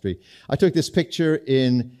tapestry. I took this picture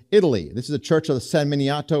in Italy. This is the Church of San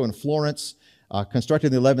Miniato in Florence,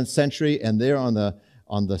 constructed in the 11th century, and there on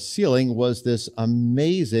the ceiling was this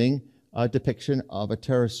amazing depiction of a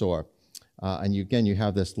pterosaur. And you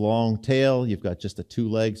have this long tail. You've got just the two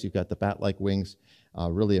legs. You've got the bat-like wings.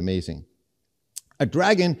 Really amazing. A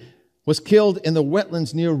dragon was killed in the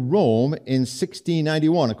wetlands near Rome in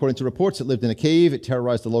 1691. According to reports, it lived in a cave. It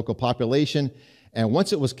terrorized the local population. And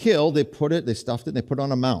once it was killed, they stuffed it, and they put it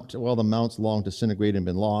on a mount. Well, the mount's long disintegrated and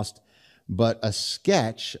been lost. But a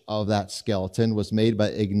sketch of that skeleton was made by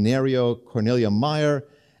Ignacio Cornelia Meyer,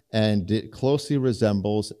 and it closely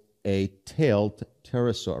resembles a tailed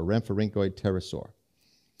pterosaur, a rhamphorhynchoid pterosaur.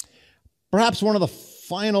 Perhaps one of the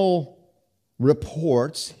final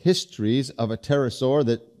reports, histories of a pterosaur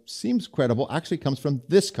that seems credible actually comes from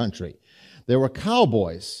this country. There were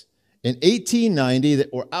cowboys in 1890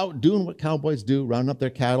 that were out doing what cowboys do, rounding up their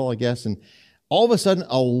cattle, I guess, and all of a sudden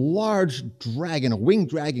a large dragon, a winged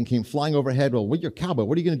dragon, came flying overhead. Well, you're a cowboy,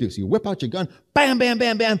 what are you going to do? So you whip out your gun, bam, bam,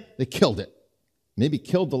 bam, bam. They killed it. Maybe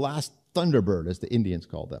killed the last thunderbird, as the Indians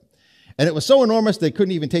called them. And it was so enormous they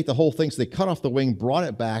couldn't even take the whole thing, so they cut off the wing, brought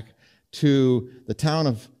it back to the town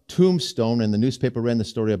of Tombstone, and the newspaper ran the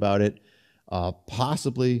story about it,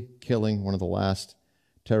 possibly killing one of the last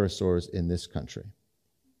pterosaurs in this country.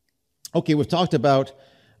 Okay, we've talked about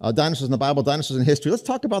dinosaurs in the Bible, dinosaurs in history. Let's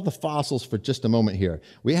talk about the fossils for just a moment here.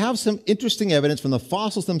 We have some interesting evidence from the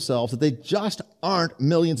fossils themselves that they just aren't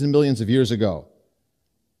millions and millions of years ago,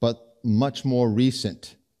 but much more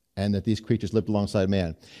recent, and that these creatures lived alongside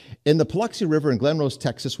man. In the Paluxy River in Glen Rose,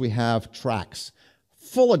 Texas, we have tracks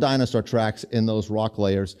full of dinosaur tracks in those rock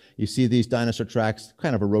layers. You see these dinosaur tracks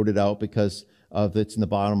kind of eroded out because of it's in the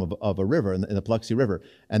bottom of a river, in the Paluxy River.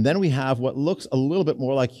 And then we have what looks a little bit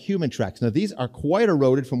more like human tracks. Now, these are quite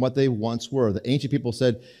eroded from what they once were. The ancient people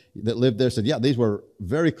that lived there said, yeah, these were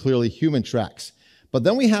very clearly human tracks. But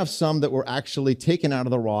then we have some that were actually taken out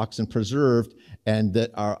of the rocks and preserved and that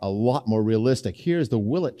are a lot more realistic. Here's the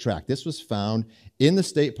Willett track. This was found in the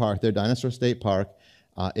state park there, Dinosaur State Park,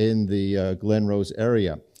 in the Glen Rose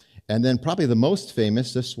area. And then probably the most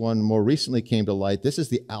famous, this one more recently came to light. This is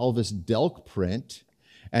the Alvis Delk print.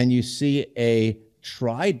 And you see a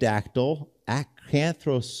tridactyl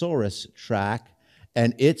Acanthosaurus track,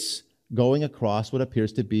 and it's going across what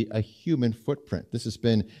appears to be a human footprint. This has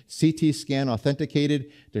been CT scan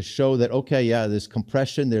authenticated to show that, okay, yeah, there's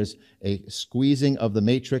compression, there's a squeezing of the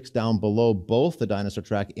matrix down below both the dinosaur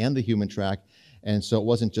track and the human track, and so it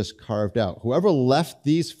wasn't just carved out. Whoever left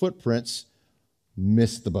these footprints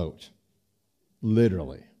missed the boat,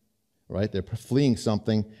 literally, right? They're fleeing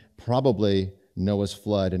something, probably Noah's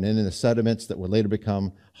flood, and then in the sediments that would later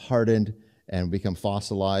become hardened and become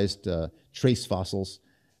fossilized, trace fossils,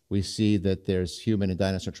 we see that there's human and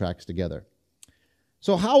dinosaur tracks together.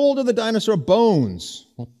 So how old are the dinosaur bones?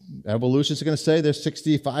 Well, evolutionists are going to say they're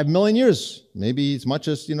 65 million years, maybe as much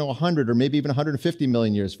as 100 or maybe even 150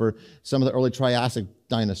 million years for some of the early Triassic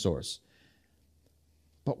dinosaurs.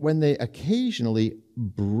 But when they occasionally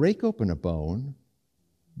break open a bone,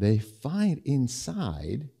 they find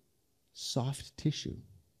inside soft tissue.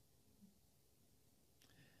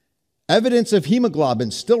 Evidence of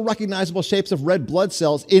hemoglobin, still recognizable shapes of red blood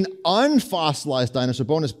cells in unfossilized dinosaur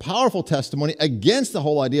bone, is powerful testimony against the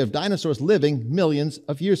whole idea of dinosaurs living millions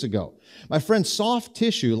of years ago. My friend, soft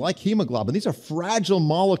tissue like hemoglobin, these are fragile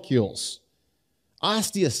molecules.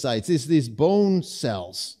 Osteocytes, these bone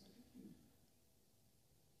cells.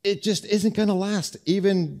 It just isn't going to last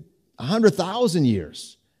even 100,000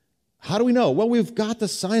 years. How do we know? Well, we've got the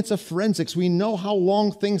science of forensics. We know how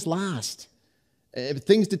long things last.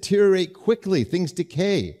 Things deteriorate quickly. Things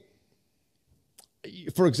decay.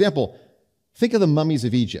 For example, think of the mummies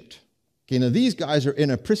of Egypt. Okay, now these guys are in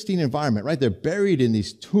a pristine environment, right? They're buried in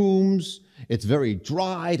these tombs. It's very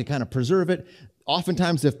dry to kind of preserve it.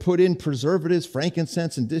 Oftentimes they've put in preservatives,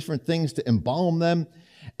 frankincense, and different things to embalm them.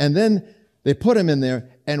 And then they put them in there,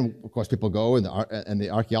 and of course people go and the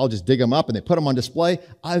archaeologists dig them up and they put them on display.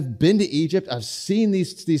 I've been to Egypt. I've seen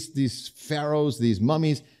these pharaohs, these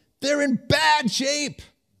mummies. They're in bad shape.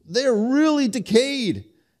 They're really decayed.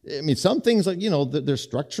 I mean, some things like, their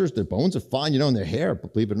structures, their bones are fine, and their hair,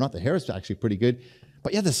 believe it or not, the hair is actually pretty good.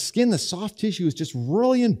 But yeah, the skin, the soft tissue is just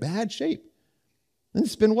really in bad shape. And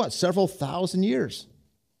it's been, several thousand years.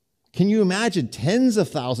 Can you imagine tens of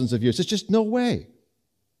thousands of years? There's just no way.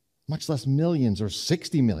 Much less millions or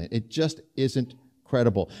 60 million. It just isn't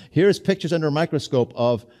credible. Here's pictures under a microscope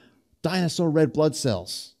of dinosaur red blood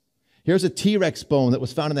cells. Here's a T-Rex bone that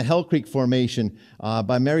was found in the Hell Creek Formation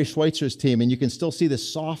by Mary Schweitzer's team, and you can still see the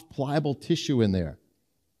soft, pliable tissue in there.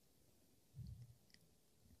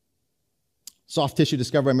 Soft tissue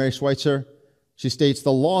discovered by Mary Schweitzer. She states,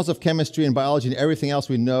 the laws of chemistry and biology and everything else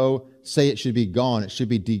we know say it should be gone. It should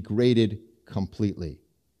be degraded completely.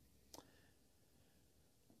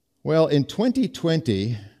 Well, in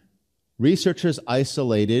 2020, researchers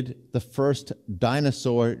isolated the first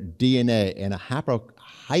dinosaur DNA in a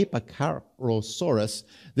Hypocarosaurus.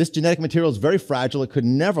 This genetic material is very fragile. It could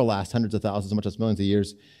never last hundreds of thousands, as much as millions of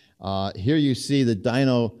years. Here you see the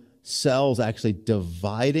dino cells actually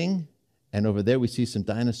dividing, and over there we see some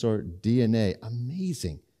dinosaur DNA.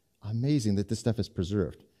 Amazing, amazing that this stuff is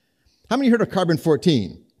preserved. How many heard of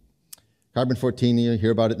carbon-14? Carbon-14, you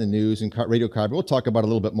hear about it in the news, and radiocarbon. We'll talk about it a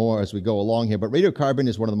little bit more as we go along here, but radiocarbon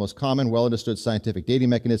is one of the most common, well-understood scientific dating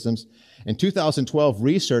mechanisms. In 2012,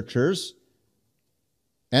 researchers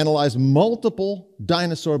analyzed multiple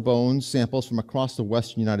dinosaur bone samples from across the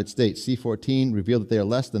western United States. C14 revealed that they are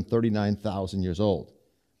less than 39,000 years old.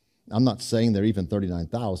 I'm not saying they're even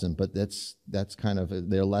 39,000, but that's kind of,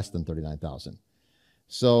 they're less than 39,000.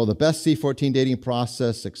 So the best C14 dating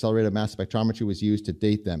process, accelerated mass spectrometry, was used to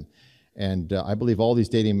date them. And I believe all these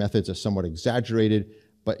dating methods are somewhat exaggerated,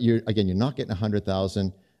 but you're not getting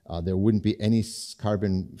 100,000. There wouldn't be any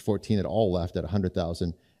carbon-14 at all left at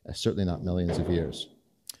 100,000, certainly not millions of years.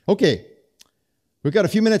 Okay, we've got a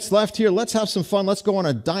few minutes left here. Let's have some fun. Let's go on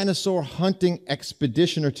a dinosaur hunting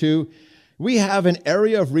expedition or two. We have an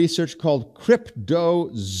area of research called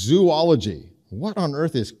cryptozoology. What on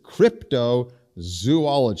earth is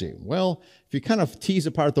cryptozoology? Well, if you kind of tease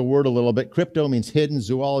apart the word a little bit, crypto means hidden,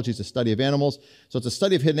 zoology is a study of animals. So it's a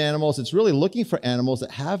study of hidden animals. It's really looking for animals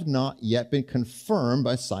that have not yet been confirmed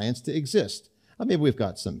by science to exist. Maybe we've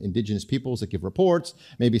got some indigenous peoples that give reports.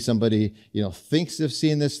 Maybe somebody, thinks they've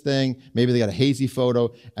seen this thing. Maybe they got a hazy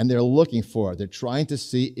photo, and they're looking for it. They're trying to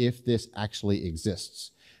see if this actually exists.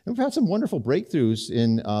 And we've had some wonderful breakthroughs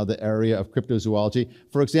in the area of cryptozoology.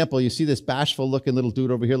 For example, you see this bashful-looking little dude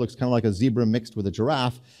over here, looks kind of like a zebra mixed with a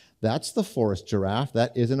giraffe. That's the forest giraffe.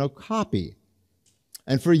 That is an okapi.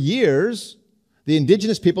 And for years, the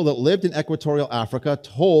indigenous people that lived in equatorial Africa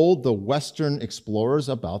told the Western explorers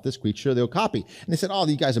about this creature, the okapi. And they said, oh,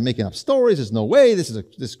 you guys are making up stories. There's no way. This is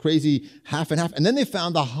this crazy half and half. And then they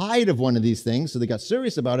found the hide of one of these things, so they got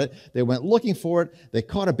serious about it. They went looking for it. They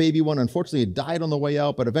caught a baby one. Unfortunately, it died on the way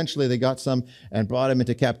out, but eventually they got some and brought him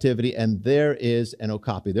into captivity, and there is an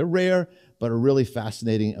okapi. They're rare, but a really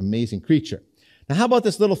fascinating, amazing creature. Now, how about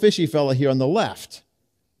this little fishy fella here on the left?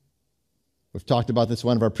 We've talked about this in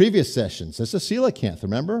one of our previous sessions. This is a coelacanth,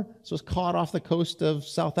 remember? This was caught off the coast of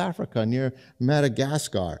South Africa near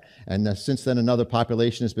Madagascar. And since then, another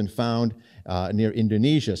population has been found near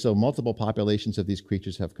Indonesia. So multiple populations of these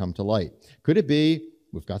creatures have come to light. Could it be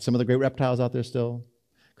we've got some of the great reptiles out there still?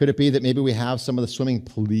 Could it be that maybe we have some of the swimming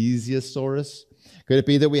plesiosaurus? Could it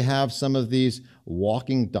be that we have some of these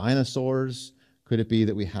walking dinosaurs? Could it be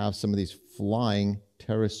that we have some of these flying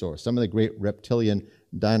pterosaurs, some of the great reptilian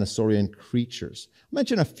dinosaurian creatures? I'll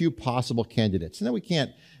mention a few possible candidates, and then we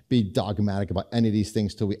can't be dogmatic about any of these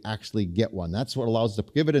things till we actually get one. That's what allows us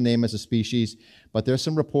to give it a name as a species, but there's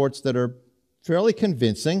some reports that are fairly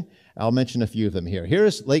convincing. I'll mention a few of them here.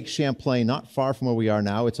 Here's Lake Champlain, not far from where we are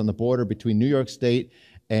now. It's on the border between New York State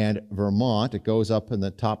and Vermont. It goes up in the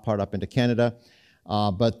top part up into Canada.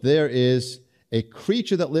 But there is a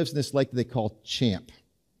creature that lives in this lake that they call Champ.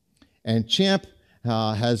 And Champ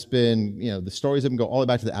has been, the stories of him go all the way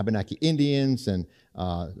back to the Abenaki Indians and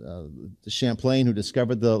Champlain, who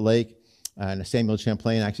discovered the lake. And Samuel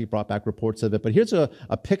Champlain actually brought back reports of it. But here's a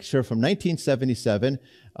picture from 1977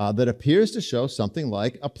 that appears to show something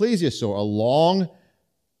like a plesiosaur, a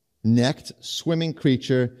long-necked swimming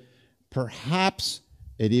creature. Perhaps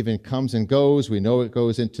it even comes and goes. We know it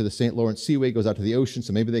goes into the St. Lawrence Seaway, goes out to the ocean,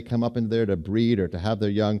 so maybe they come up in there to breed or to have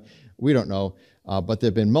their young. We don't know. But there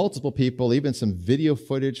have been multiple people, even some video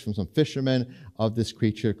footage from some fishermen of this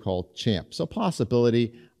creature called Champ. So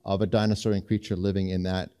possibility of a dinosaurian creature living in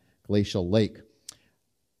that glacial lake.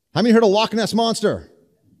 How many heard of Loch Ness Monster?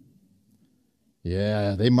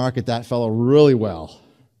 Yeah, they market that fellow really well.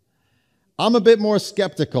 I'm a bit more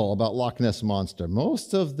skeptical about Loch Ness Monster.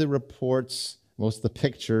 Most of the reports, most of the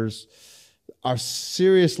pictures are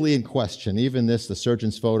seriously in question. Even this, the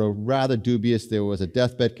surgeon's photo, rather dubious. There was a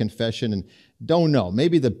deathbed confession, and don't know.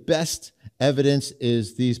 Maybe the best evidence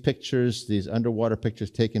is these pictures, these underwater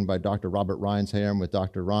pictures taken by Dr. Robert Rines. Here I'm with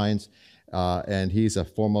Dr. Rines, and he's a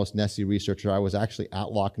foremost Nessie researcher. I was actually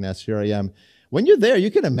at Loch Ness. Here I am. When you're there,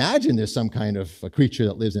 you can imagine there's some kind of a creature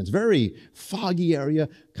that lives in. It's a very foggy area,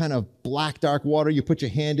 kind of black, dark water. You put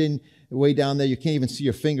your hand in way down there, you can't even see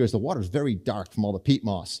your fingers. The water's very dark from all the peat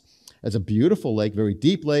moss. It's a beautiful lake, very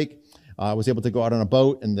deep lake. I was able to go out on a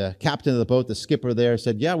boat, and the captain of the boat, the skipper there,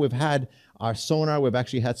 said, yeah, we've had our sonar. We've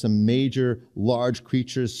actually had some major large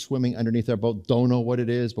creatures swimming underneath our boat. Don't know what it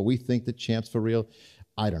is, but we think the Champ's for real.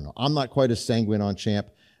 I don't know. I'm not quite as sanguine on Champ.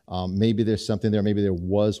 Maybe there's something there. Maybe there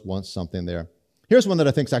was once something there. Here's one that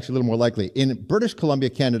I think is actually a little more likely. In British Columbia,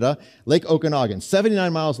 Canada, Lake Okanagan,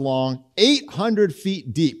 79 miles long, 800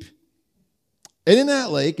 feet deep. And in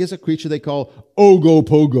that lake is a creature they call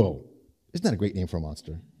Ogopogo. Isn't that a great name for a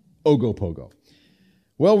monster? Ogopogo.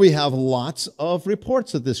 Well, we have lots of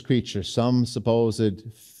reports of this creature, some supposed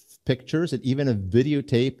pictures, and even a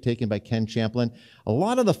videotape taken by Ken Champlin. A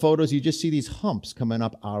lot of the photos, you just see these humps coming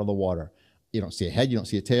up out of the water. You don't see a head, you don't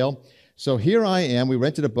see a tail. So here I am. We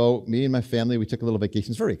rented a boat. Me and my family, we took a little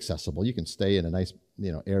vacation. It's very accessible. You can stay in a nice,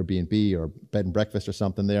 Airbnb or bed and breakfast or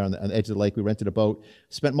something there on the edge of the lake. We rented a boat,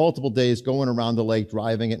 spent multiple days going around the lake,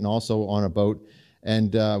 driving it, and also on a boat.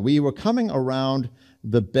 And we were coming around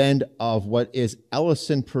the bend of what is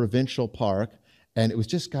Ellison Provincial Park, and it was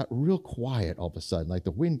just got real quiet all of a sudden. Like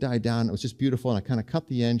the wind died down. It was just beautiful, and I kind of cut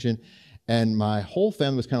the engine, and my whole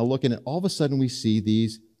family was kind of looking, and all of a sudden we see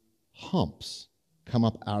these humps come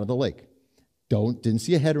up out of the lake. Didn't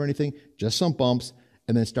see a head or anything, just some bumps,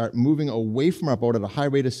 and then start moving away from our boat at a high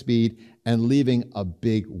rate of speed and leaving a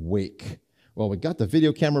big wake. Well, we got the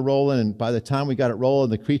video camera rolling, and by the time we got it rolling,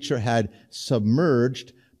 the creature had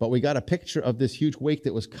submerged, but we got a picture of this huge wake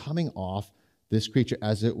that was coming off this creature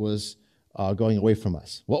as it was going away from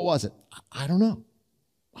us. What was it? I don't know.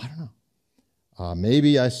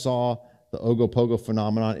 Maybe I saw the Ogopogo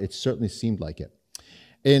phenomenon. It certainly seemed like it.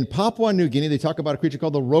 In Papua New Guinea, they talk about a creature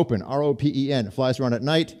called the ropen, R-O-P-E-N. It flies around at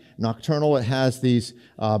night, nocturnal. It has these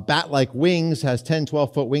bat-like wings, has 10,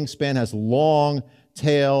 12-foot wingspan, has long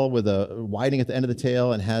tail with a widening at the end of the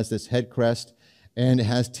tail, and has this head crest, and it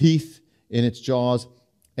has teeth in its jaws,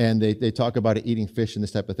 and they talk about it eating fish and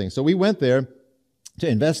this type of thing. So we went there to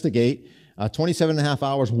investigate. 27 and a half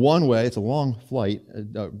hours one way. It's a long flight,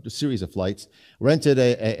 a series of flights. Rented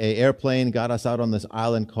a airplane, got us out on this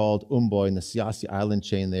island called Umboy in the Siasi island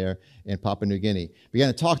chain there in Papua New Guinea.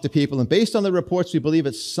 Began to talk to people, and based on the reports, we believe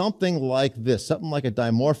it's something like this, something like a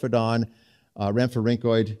Dimorphodon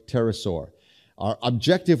rhamphorhynchoid pterosaur. Our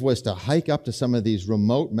objective was to hike up to some of these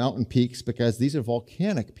remote mountain peaks because these are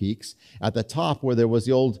volcanic peaks at the top where there was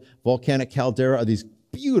the old volcanic caldera of these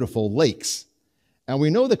beautiful lakes. And we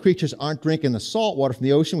know the creatures aren't drinking the salt water from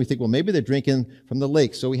the ocean. We think, well, maybe they're drinking from the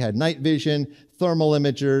lake. So we had night vision, thermal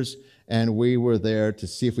imagers, and we were there to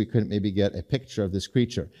see if we couldn't maybe get a picture of this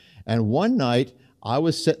creature. And one night, I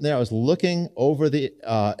was sitting there, I was looking over the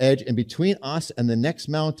edge, and between us and the next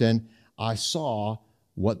mountain, I saw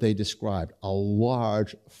what they described, a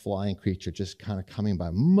large flying creature just kind of coming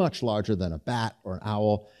by, much larger than a bat or an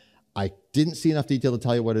owl. I didn't see enough detail to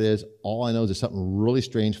tell you what it is. All I know is there's something really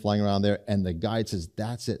strange flying around there, and the guide says,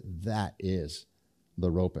 that's it, that is the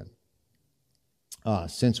ropen.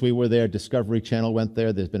 Since we were there, Discovery Channel went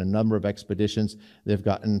there. There's been a number of expeditions. They've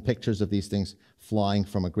gotten pictures of these things flying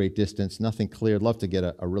from a great distance. Nothing clear. I'd love to get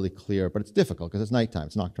a really clear, but it's difficult because it's nighttime.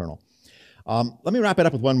 It's nocturnal. Let me wrap it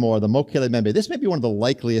up with one more, the Mokele Membe. This may be one of the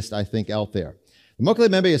likeliest, I think, out there. The Mokele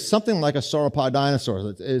Membe is something like a sauropod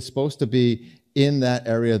dinosaur. It is supposed to be in that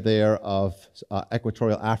area there of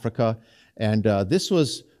equatorial Africa. And this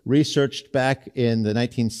was researched back in the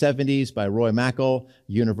 1970s by Roy Mackal,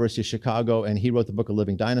 University of Chicago, and he wrote the book A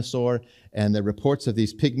Living Dinosaur, and the reports of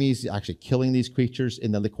these pygmies actually killing these creatures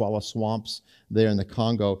in the Likwala swamps there in the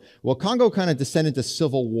Congo. Well, Congo kind of descended to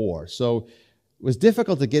civil war, so it was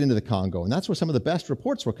difficult to get into the Congo, and that's where some of the best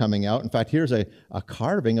reports were coming out. In fact, here's a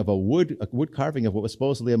carving of a wood carving of what was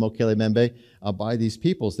supposedly a Mokele Membe by these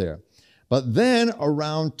peoples there. But then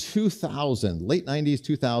around 2000, late 90s,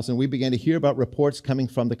 2000, we began to hear about reports coming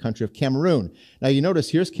from the country of Cameroon. Now you notice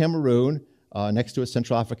here's Cameroon, next to its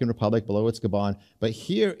Central African Republic, below its Gabon. But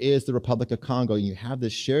here is the Republic of Congo. You have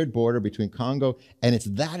this shared border between Congo, and it's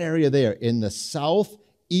that area there in the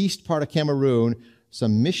southeast part of Cameroon.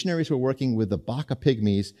 Some missionaries were working with the Baka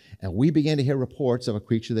Pygmies, and we began to hear reports of a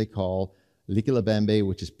creature they call Likila Bembe,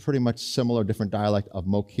 which is pretty much similar, different dialect of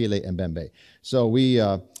Mokele and Bembe. So we...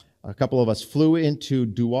 a couple of us flew into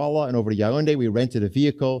Douala and over to Yaoundé. We rented a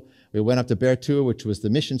vehicle. We went up to Bertoua, which was the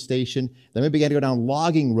mission station. Then we began to go down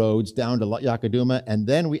logging roads down to Yakaduma, and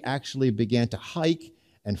then we actually began to hike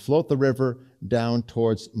and float the river down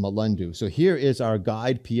towards Malundu. So here is our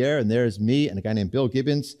guide, Pierre, and there's me and a guy named Bill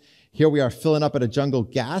Gibbons. Here we are filling up at a jungle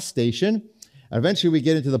gas station. And eventually we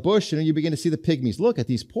get into the bush, and you begin to see the pygmies. Look at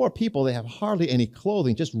these poor people. They have hardly any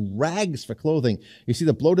clothing, just rags for clothing. You see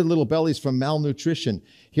the bloated little bellies from malnutrition.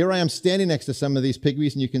 Here I am standing next to some of these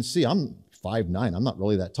pygmies, and you can see I'm 5'9". I'm not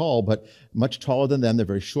really that tall, but much taller than them. They're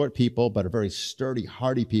very short people, but are very sturdy,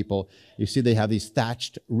 hardy people. You see they have these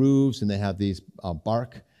thatched roofs, and they have these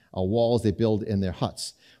bark walls they build in their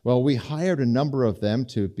huts. Well, we hired a number of them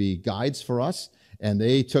to be guides for us, and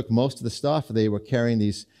they took most of the stuff. They were carrying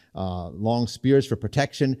these long spears for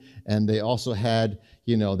protection, and they also had,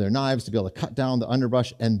 their knives to be able to cut down the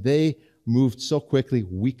underbrush, and they moved so quickly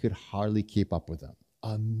we could hardly keep up with them.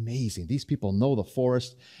 Amazing. These people know the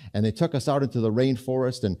forest, and they took us out into the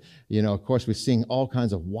rainforest, and, of course, we're seeing all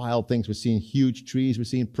kinds of wild things. We're seeing huge trees. We're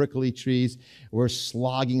seeing prickly trees. We're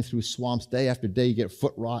slogging through swamps day after day. You get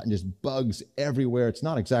foot rot and just bugs everywhere. It's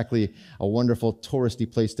not exactly a wonderful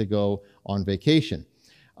touristy place to go on vacation.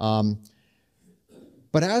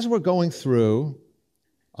 But as we're going through,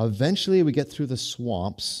 eventually we get through the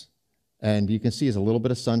swamps, and you can see there's a little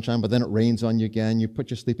bit of sunshine, but then it rains on you again. You put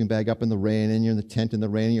your sleeping bag up in the rain, and you're in the tent in the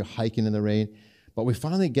rain, and you're hiking in the rain. But we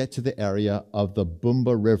finally get to the area of the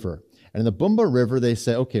Bumba River. And in the Bumba River, they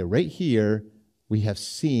say, okay, right here, we have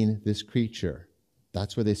seen this creature.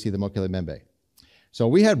 That's where they see the Mokele Membe. So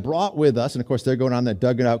we had brought with us, and of course they're going on their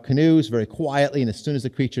dugout canoes very quietly, and as soon as the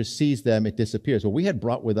creature sees them, it disappears. Well, we had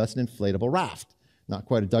brought with us an inflatable raft. Not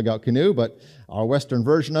quite a dugout canoe, but our Western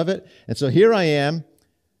version of it. And so here I am,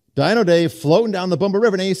 Dino Dave, floating down the Bumba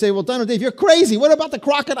River. And you say, well, Dino Dave, you're crazy. What about the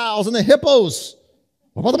crocodiles and the hippos?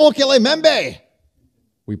 What about the Mokele Membe?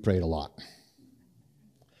 We prayed a lot.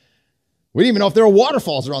 We didn't even know if there were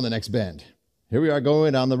waterfalls around the next bend. Here we are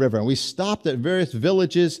going down the river, and we stopped at various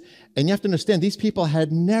villages. And you have to understand, these people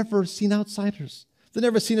had never seen outsiders. They'd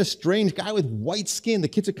never seen a strange guy with white skin. The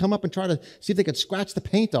kids would come up and try to see if they could scratch the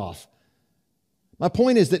paint off. My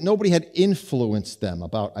point is that nobody had influenced them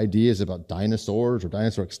about ideas about dinosaurs or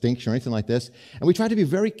dinosaur extinction or anything like this. And we tried to be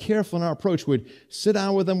very careful in our approach. We'd sit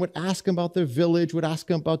down with them, would ask them about their village, would ask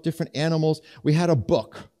them about different animals. We had a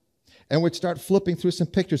book, and we'd start flipping through some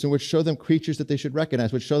pictures and would show them creatures that they should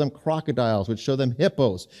recognize, would show them crocodiles, would show them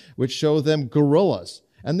hippos, would show them gorillas.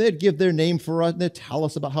 And they'd give their name for us, and they'd tell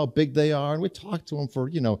us about how big they are. And we'd talk to them for,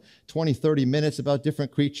 20, 30 minutes about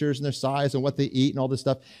different creatures and their size and what they eat and all this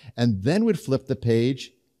stuff. And then we'd flip the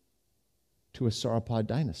page to a sauropod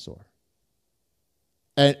dinosaur.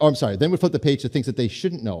 Then we'd flip the page to things that they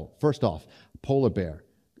shouldn't know. First off, polar bear,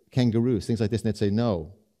 kangaroos, things like this. And they'd say,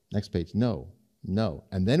 no. Next page, no, no.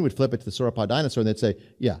 And then we'd flip it to the sauropod dinosaur, and they'd say,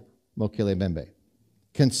 yeah, Mokele Membe.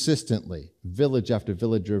 Consistently, village after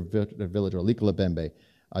village or Likila Bembe,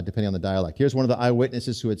 depending on the dialect. Here's one of the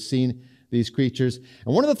eyewitnesses who had seen these creatures.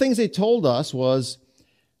 And one of the things they told us was,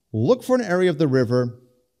 look for an area of the river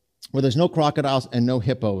where there's no crocodiles and no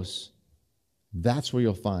hippos. That's where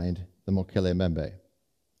you'll find the Mokele Membe.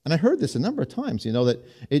 And I heard this a number of times, that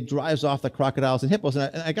it drives off the crocodiles and hippos.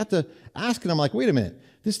 And I got to asking, I'm like, wait a minute,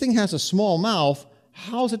 this thing has a small mouth.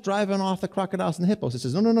 How's it driving off the crocodiles and the hippos? It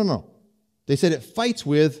says, no. They said it fights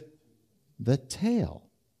with the tail.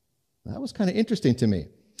 That was kind of interesting to me.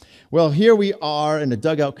 Well, here we are in a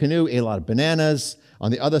dugout canoe, ate a lot of bananas. On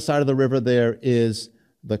the other side of the river there is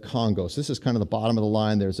the Congo. So this is kind of the bottom of the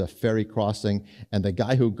line. There's a ferry crossing. And the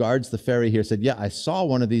guy who guards the ferry here said, yeah, I saw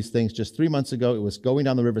one of these things just 3 months ago. It was going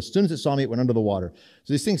down the river. As soon as it saw me, it went under the water.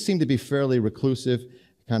 So these things seem to be fairly reclusive,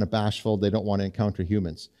 kind of bashful. They don't want to encounter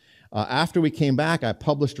humans. After we came back, I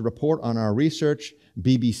published a report on our research.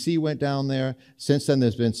 BBC went down there. Since then,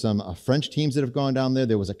 there's been some French teams that have gone down there.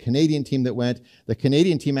 There was a Canadian team that went. The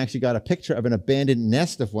Canadian team actually got a picture of an abandoned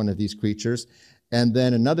nest of one of these creatures. And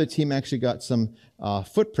then another team actually got some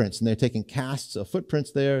footprints, and they're taking casts of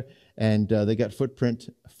footprints there, and they got footprint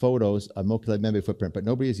photos of Mochile Membe footprint, but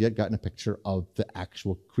nobody has yet gotten a picture of the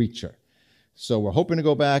actual creature. So we're hoping to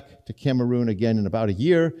go back to Cameroon again in about a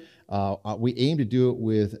year. We aim to do it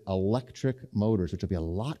with electric motors, which will be a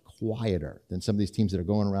lot quieter than some of these teams that are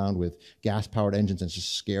going around with gas-powered engines and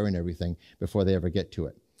just scaring everything before they ever get to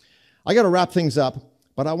it. I got to wrap things up,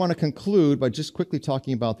 but I want to conclude by just quickly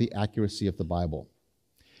talking about the accuracy of the Bible.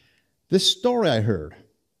 This story I heard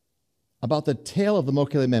about the tale of the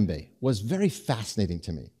Mochile Membe was very fascinating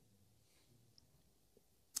to me.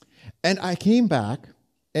 And I came back,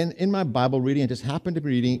 and in my Bible reading, I just happened to be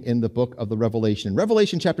reading in the book of the Revelation. In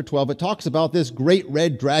Revelation chapter 12, it talks about this great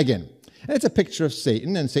red dragon. And it's a picture of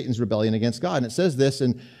Satan and Satan's rebellion against God. And it says this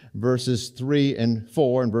in verses 3 and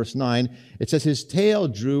 4 and verse 9. It says, his tail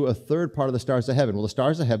drew a third part of the stars of heaven. Well, the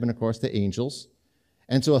stars of heaven, of course, the angels.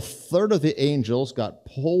 And so a third of the angels got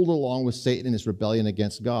pulled along with Satan in his rebellion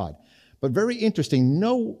against God. But very interesting,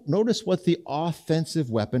 notice what the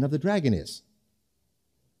offensive weapon of the dragon is.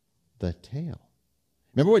 The tail.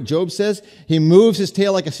 Remember what Job says? He moves his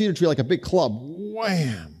tail like a cedar tree, like a big club.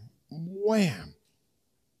 Wham! Wham!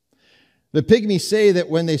 The pygmies say that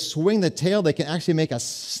when they swing the tail, they can actually make a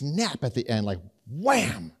snap at the end, like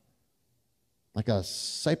wham! Like a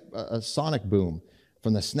sonic boom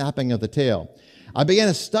from the snapping of the tail. I began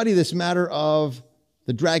to study this matter of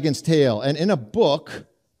the dragon's tail, and in a book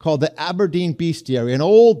called the Aberdeen Bestiary, an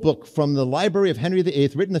old book from the library of Henry VIII,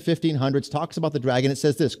 written in the 1500s, talks about the dragon. It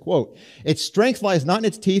says this, quote, its strength lies not in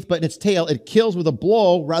its teeth, but in its tail. It kills with a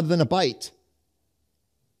blow rather than a bite.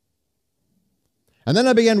 And then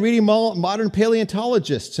I began reading modern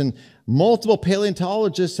paleontologists, and multiple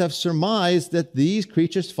paleontologists have surmised that these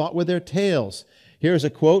creatures fought with their tails. Here's a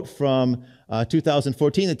quote from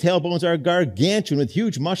 2014. The tailbones are gargantuan with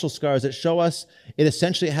huge muscle scars that show us it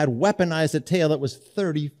essentially had weaponized a tail that was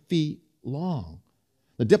 30 feet long.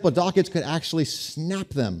 The diplodocids could actually snap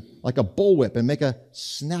them like a bullwhip and make a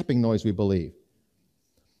snapping noise, we believe.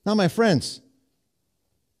 Now, my friends,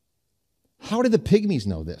 how did the pygmies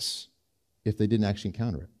know this if they didn't actually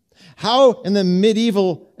encounter it? How in the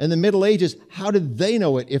Middle Ages, how did they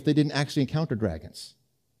know it if they didn't actually encounter dragons?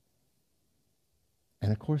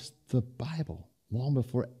 And of course, the Bible, long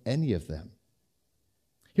before any of them.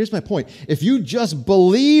 Here's my point. If you just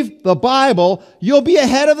believe the Bible, you'll be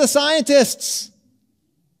ahead of the scientists.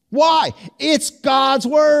 Why? It's God's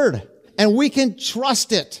word, and we can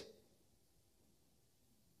trust it.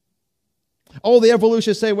 Oh, the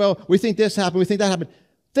evolutionists say, well, we think this happened, we think that happened.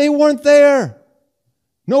 They weren't there.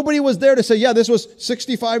 Nobody was there to say, yeah, this was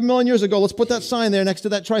 65 million years ago. Let's put that sign there next to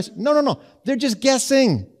that tricycle. No. They're just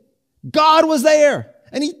guessing. God was there,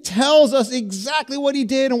 and he tells us exactly what he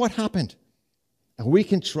did and what happened. And we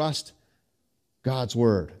can trust God's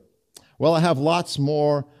word. Well, I have lots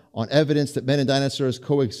more on evidence that men and dinosaurs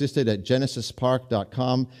coexisted at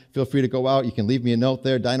genesispark.com. Feel free to go out. You can leave me a note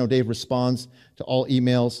there. Dino Dave responds to all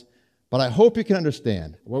emails. But I hope you can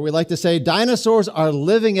understand what we like to say, dinosaurs are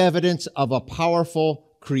living evidence of a powerful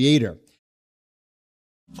creator.